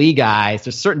double E guys,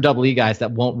 there's certain double E guys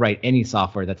that won't write any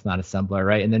software that's not assembler,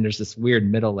 right? And then there's this weird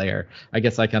middle layer. I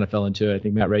guess I kind of fell into it. I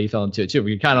think Matt Ray, you fell into it too, where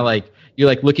you're kind of like, you're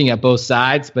like looking at both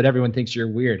sides, but everyone thinks you're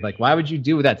weird. Like, why would you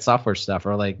do that software stuff?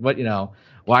 Or like, what, you know,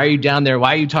 why are you down there?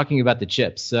 Why are you talking about the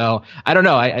chips? So I don't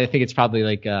know. I think it's probably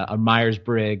like a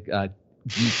Myers-Briggs, a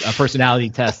personality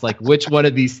test. Like, which one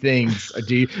of these things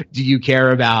do you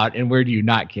care about, and where do you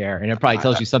not care? And it probably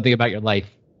tells you something about your life.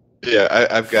 Yeah,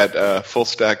 I've got full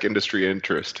stack industry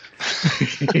interest.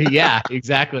 Yeah,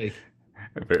 exactly.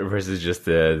 Versus just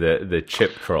the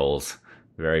chip trolls.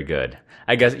 Very good.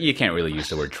 I guess you can't really use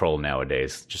the word troll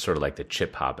nowadays. Just sort of like the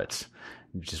chip hobbits.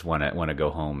 You just want to go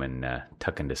home and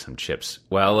tuck into some chips.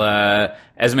 Well,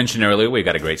 as mentioned earlier, we've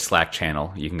got a great Slack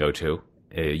channel you can go to.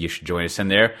 You should join us in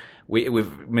there.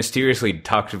 We've mysteriously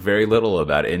talked very little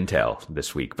about Intel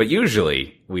this week, but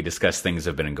usually we discuss things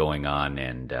that have been going on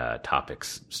and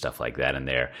topics, stuff like that in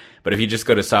there. But if you just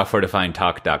go to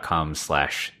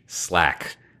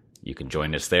softwaredefinedtalk.com/Slack, you can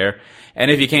join us there.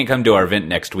 And if you can't come to our event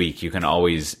next week, you can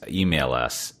always email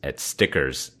us at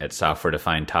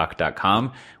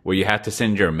stickers@softwaredefinedtalk.com, where you have to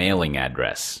send your mailing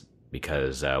address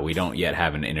because we don't yet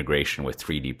have an integration with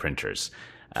 3D printers.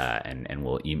 And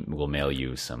we'll mail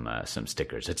you some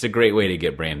stickers. It's a great way to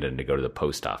get Brandon to go to the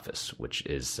post office, which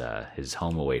is his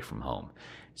home away from home.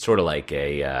 Sort of like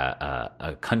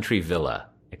a country villa,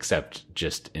 except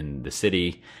just in the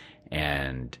city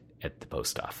and at the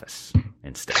post office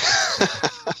instead.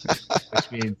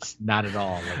 Which means not at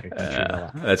all like a country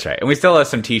villa. That's right. And we still have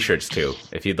some T-shirts too.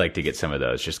 If you'd like to get some of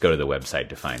those, just go to the website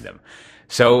to find them.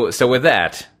 So with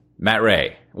that, Matt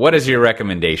Ray, what is your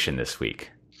recommendation this week?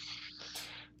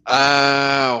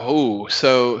 So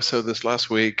this last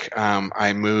week,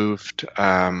 I moved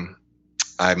to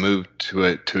a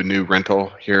new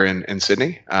rental here in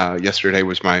Sydney. Yesterday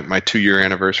was my 2-year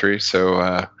anniversary.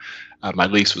 So, my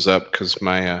lease was up because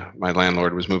my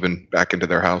landlord was moving back into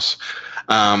their house.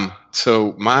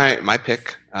 So my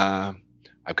pick, I've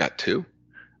got two.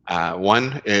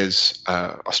 One is,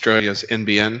 Australia's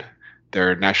NBN,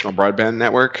 their national broadband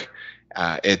network.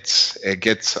 It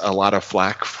gets a lot of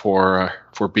flack for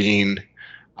being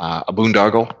a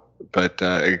boondoggle, but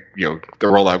the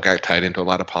rollout got tied into a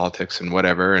lot of politics and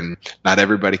whatever, and not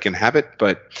everybody can have it,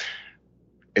 but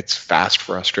it's fast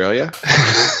for Australia.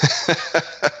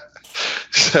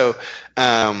 So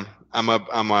I'm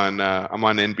on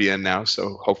NBN now,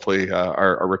 so hopefully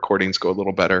our recordings go a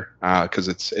little better because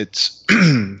it's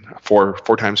four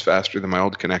times faster than my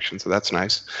old connection, so that's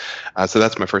nice. So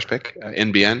that's my first pick,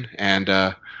 NBN,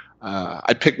 and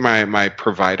I'd pick my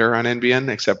provider on NBN,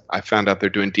 except I found out they're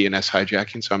doing DNS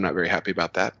hijacking, so I'm not very happy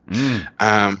about that.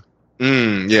 Yeah.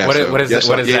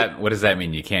 What does that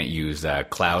mean? You can't use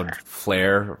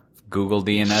Cloudflare, Google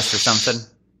DNS or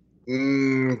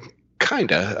something?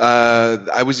 Kinda.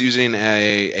 I was using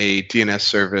a DNS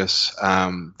service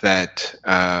that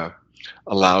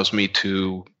allows me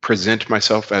to present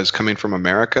myself as coming from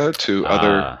America to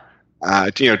other,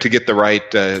 to get the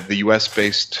right the U.S.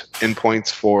 based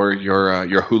endpoints for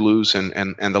your Hulus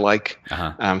and the like.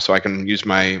 So I can use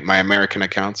my American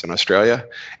accounts in Australia,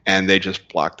 and they just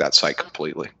block that site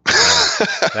completely.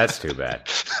 That's too bad.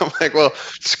 I'm like, well,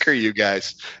 screw you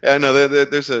guys. No,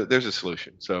 there's a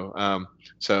solution. So.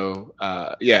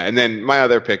 And then my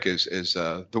other pick is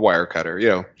the Wirecutter.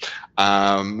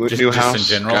 New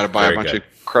house, got to buy a bunch of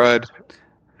crud.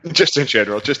 Just in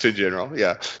general,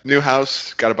 yeah. New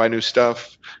house, got to buy new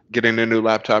stuff. Getting a new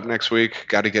laptop next week,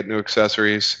 got to get new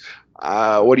accessories.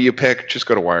 What do you pick? Just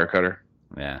go to Wirecutter.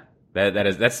 Yeah.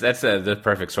 That's the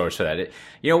perfect source for that.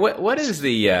 What is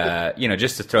the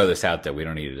just to throw this out there, we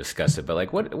don't need to discuss it, but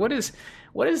like what is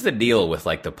the deal with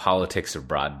like the politics of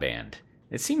broadband?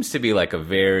 It seems to be like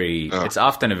it's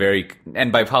often a very,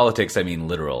 and by politics I mean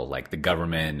literal, like the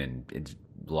government and it's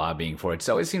lobbying for it.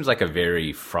 So it seems like a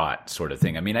very fraught sort of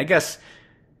thing. I mean, I guess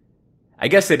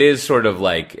it is sort of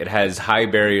like it has high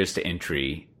barriers to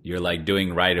entry. You're like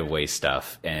doing right of way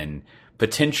stuff, and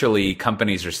potentially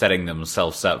companies are setting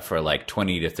themselves up for like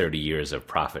 20 to 30 years of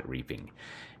profit reaping.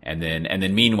 And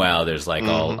then meanwhile there's like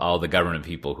all the government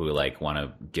people who like want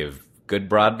to give good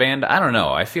broadband. I don't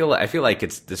know. I feel like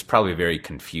there's probably a very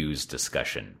confused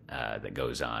discussion that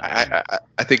goes on. I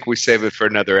I think we save it for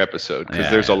another episode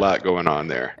because there's a lot going on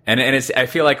there. And I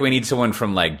feel like we need someone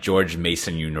from like George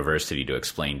Mason University to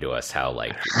explain to us how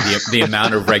like the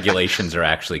amount of regulations are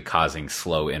actually causing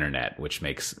slow internet, which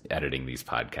makes editing these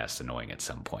podcasts annoying at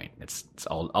some point. It's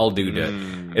all due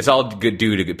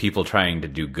to people trying to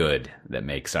do good that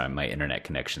makes my internet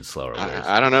connection slower.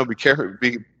 I don't know. Be careful.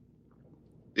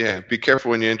 Be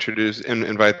careful when you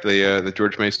invite the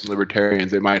George Mason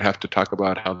libertarians. They might have to talk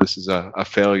about how this is a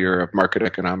failure of market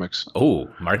economics. Oh,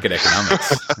 market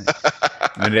economics.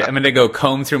 I'm going to go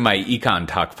comb through my Econ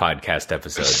Talk podcast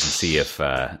episodes and see if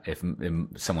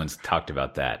someone's talked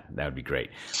about that. That would be great.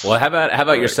 Well, how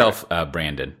about yourself,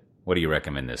 Brandon? What do you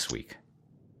recommend this week?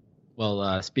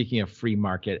 Well, speaking of free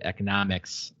market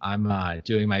economics, I'm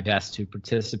doing my best to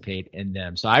participate in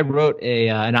them. So I wrote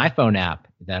an iPhone app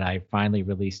that I finally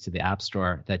released to the App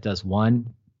Store that does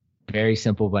one very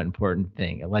simple but important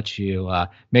thing. It lets you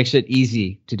makes it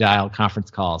easy to dial conference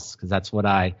calls, because that's what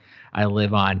I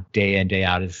live on day in, day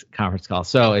out, is conference calls.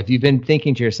 So if you've been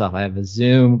thinking to yourself, I have a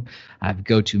Zoom, I have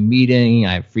GoToMeeting,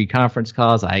 I have free conference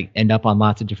calls, I end up on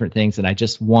lots of different things, and I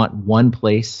just want one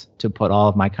place to put all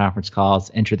of my conference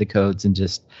calls, enter the codes, and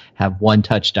just have one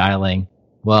touch dialing.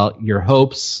 Well, your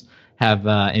hopes have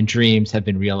and dreams have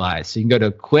been realized. So you can go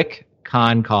to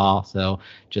QuickConCall, so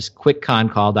just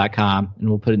quickconcall.com, and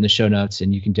we'll put it in the show notes,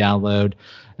 and you can download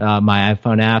my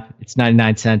iPhone app. It's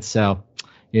 99 cents, so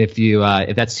if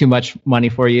that's too much money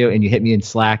for you and you hit me in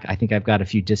Slack, I think I've got a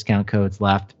few discount codes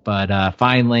left. But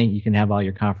finally, you can have all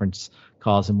your conference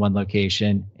calls in one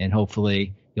location, and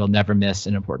hopefully you'll never miss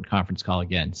an important conference call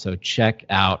again. So check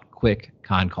out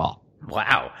QuickConCall.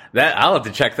 Wow, I'll have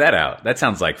to check that out. That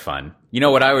sounds like fun. You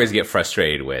know what I always get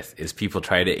frustrated with is people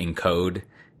try to encode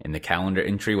in the calendar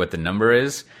entry what the number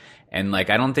is, and like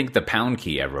I don't think the pound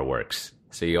key ever works.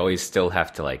 So you always still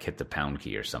have to like hit the pound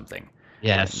key or something.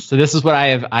 Yes. So this is what I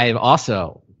have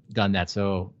also done that.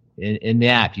 So in the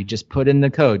app, you just put in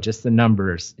the code, just the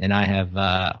numbers, and I have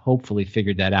hopefully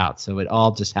figured that out. So it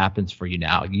all just happens for you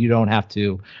now. You don't have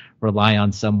to rely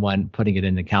on someone putting it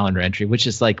in the calendar entry, which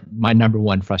is like my number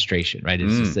one frustration, right?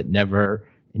 It's just that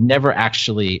never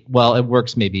actually, well, it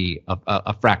works maybe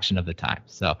a fraction of the time.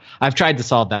 So I've tried to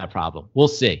solve that problem. We'll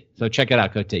see. So check it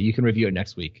out, Cote. You can review it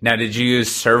next week. Now, did you use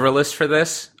serverless for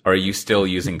this, or are you still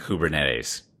using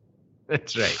Kubernetes?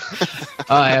 That's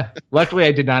right. Luckily,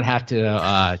 I did not have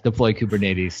to deploy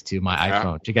Kubernetes to my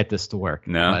iPhone to get this to work.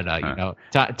 No,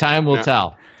 but time will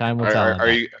tell. Time will tell.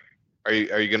 Are you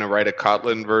going to write a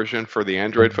Kotlin version for the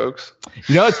Android folks?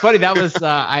 You know, it's funny. That was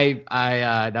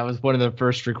that was one of the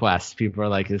first requests. People are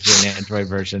like, "Is there an Android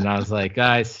version?" And I was like,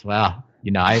 "Guys, well,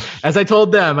 as I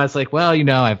told them, I was like, well,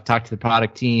 I've talked to the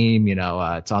product team.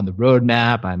 It's on the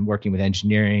roadmap. I'm working with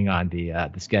engineering on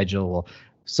the schedule."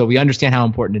 So we understand how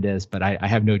important it is, but I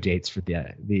have no dates for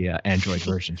the Android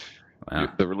version.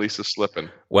 Wow. The release is slipping.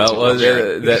 Well,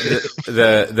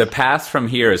 the path from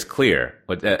here is clear.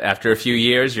 After a few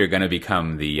years, you're going to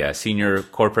become the senior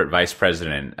corporate vice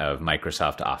president of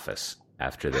Microsoft Office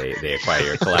after they acquire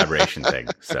your collaboration thing.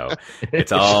 So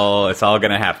it's all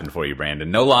going to happen for you,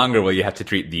 Brandon. No longer will you have to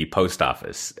treat the post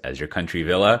office as your country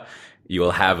villa. You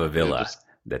will have a villa.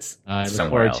 That's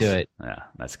somewhere else. To it. Yeah,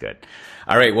 that's good.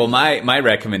 All right. Well, my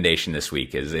recommendation this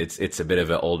week is it's a bit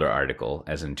of an older article,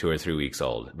 as in 2 or 3 weeks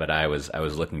old. But I was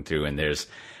looking through, and there's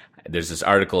this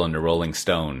article in the Rolling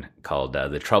Stone called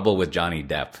 "The Trouble with Johnny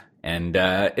Depp," and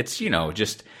it's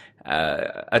just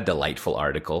a delightful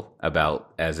article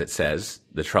about, as it says,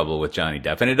 the trouble with Johnny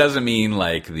Depp, and it doesn't mean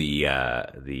like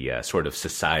the sort of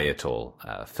societal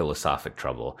philosophic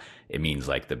trouble. It means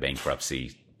like the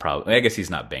bankruptcy. I guess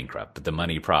he's not bankrupt, but the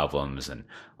money problems and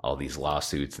all these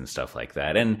lawsuits and stuff like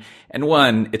that. And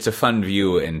one, it's a fun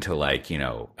view into like,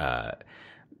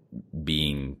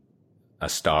 being a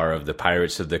star of the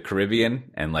Pirates of the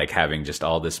Caribbean and like having just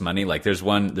all this money. Like there's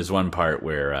one part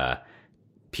where,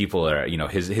 people are,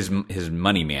 his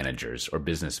money managers or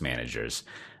business managers,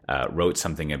 wrote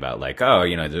something about like,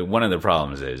 one of the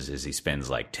problems is he spends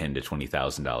like $10,000 to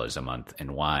 $20,000 a month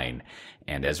in wine.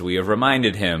 And as we have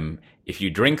reminded him, if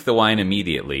you drink the wine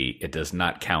immediately, it does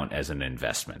not count as an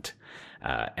investment.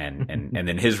 And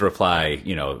then his reply,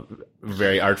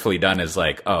 very artfully done, is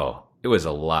like, oh, it was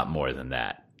a lot more than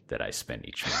that I spent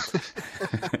each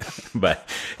month. But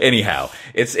anyhow,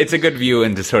 it's a good view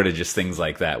into sort of just things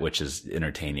like that, which is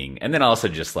entertaining. And then also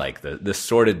just like the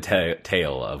sordid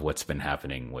tale of what's been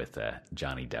happening with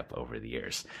Johnny Depp over the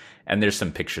years. And there's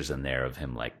some pictures in there of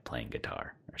him like playing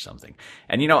guitar or something.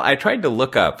 And I tried to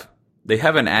look up They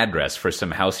have an address for some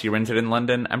house you rented in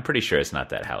London. I'm pretty sure it's not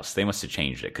that house. They must have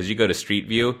changed it because you go to Street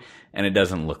View and it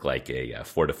doesn't look like a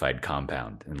fortified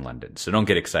compound in London. So don't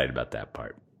get excited about that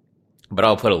part. But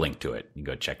I'll put a link to it. You can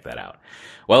go check that out.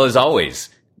 Well, as always,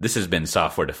 this has been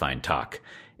Software Defined Talk.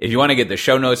 If you want to get the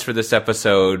show notes for this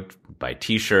episode, buy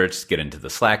t-shirts, get into the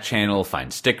Slack channel,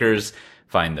 find stickers,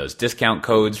 find those discount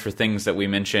codes for things that we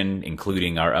mentioned,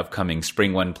 including our upcoming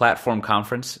Spring One Platform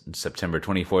Conference, September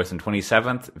 24th and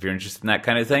 27th. If you're interested in that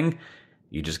kind of thing,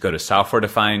 you just go to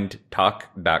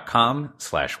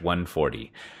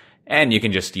softwaredefinedtalk.com/140. And you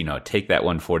can just, take that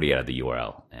 140 out of the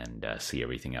URL and see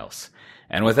everything else.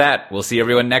 And with that, we'll see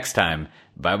everyone next time.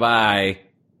 Bye-bye.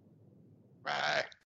 Bye.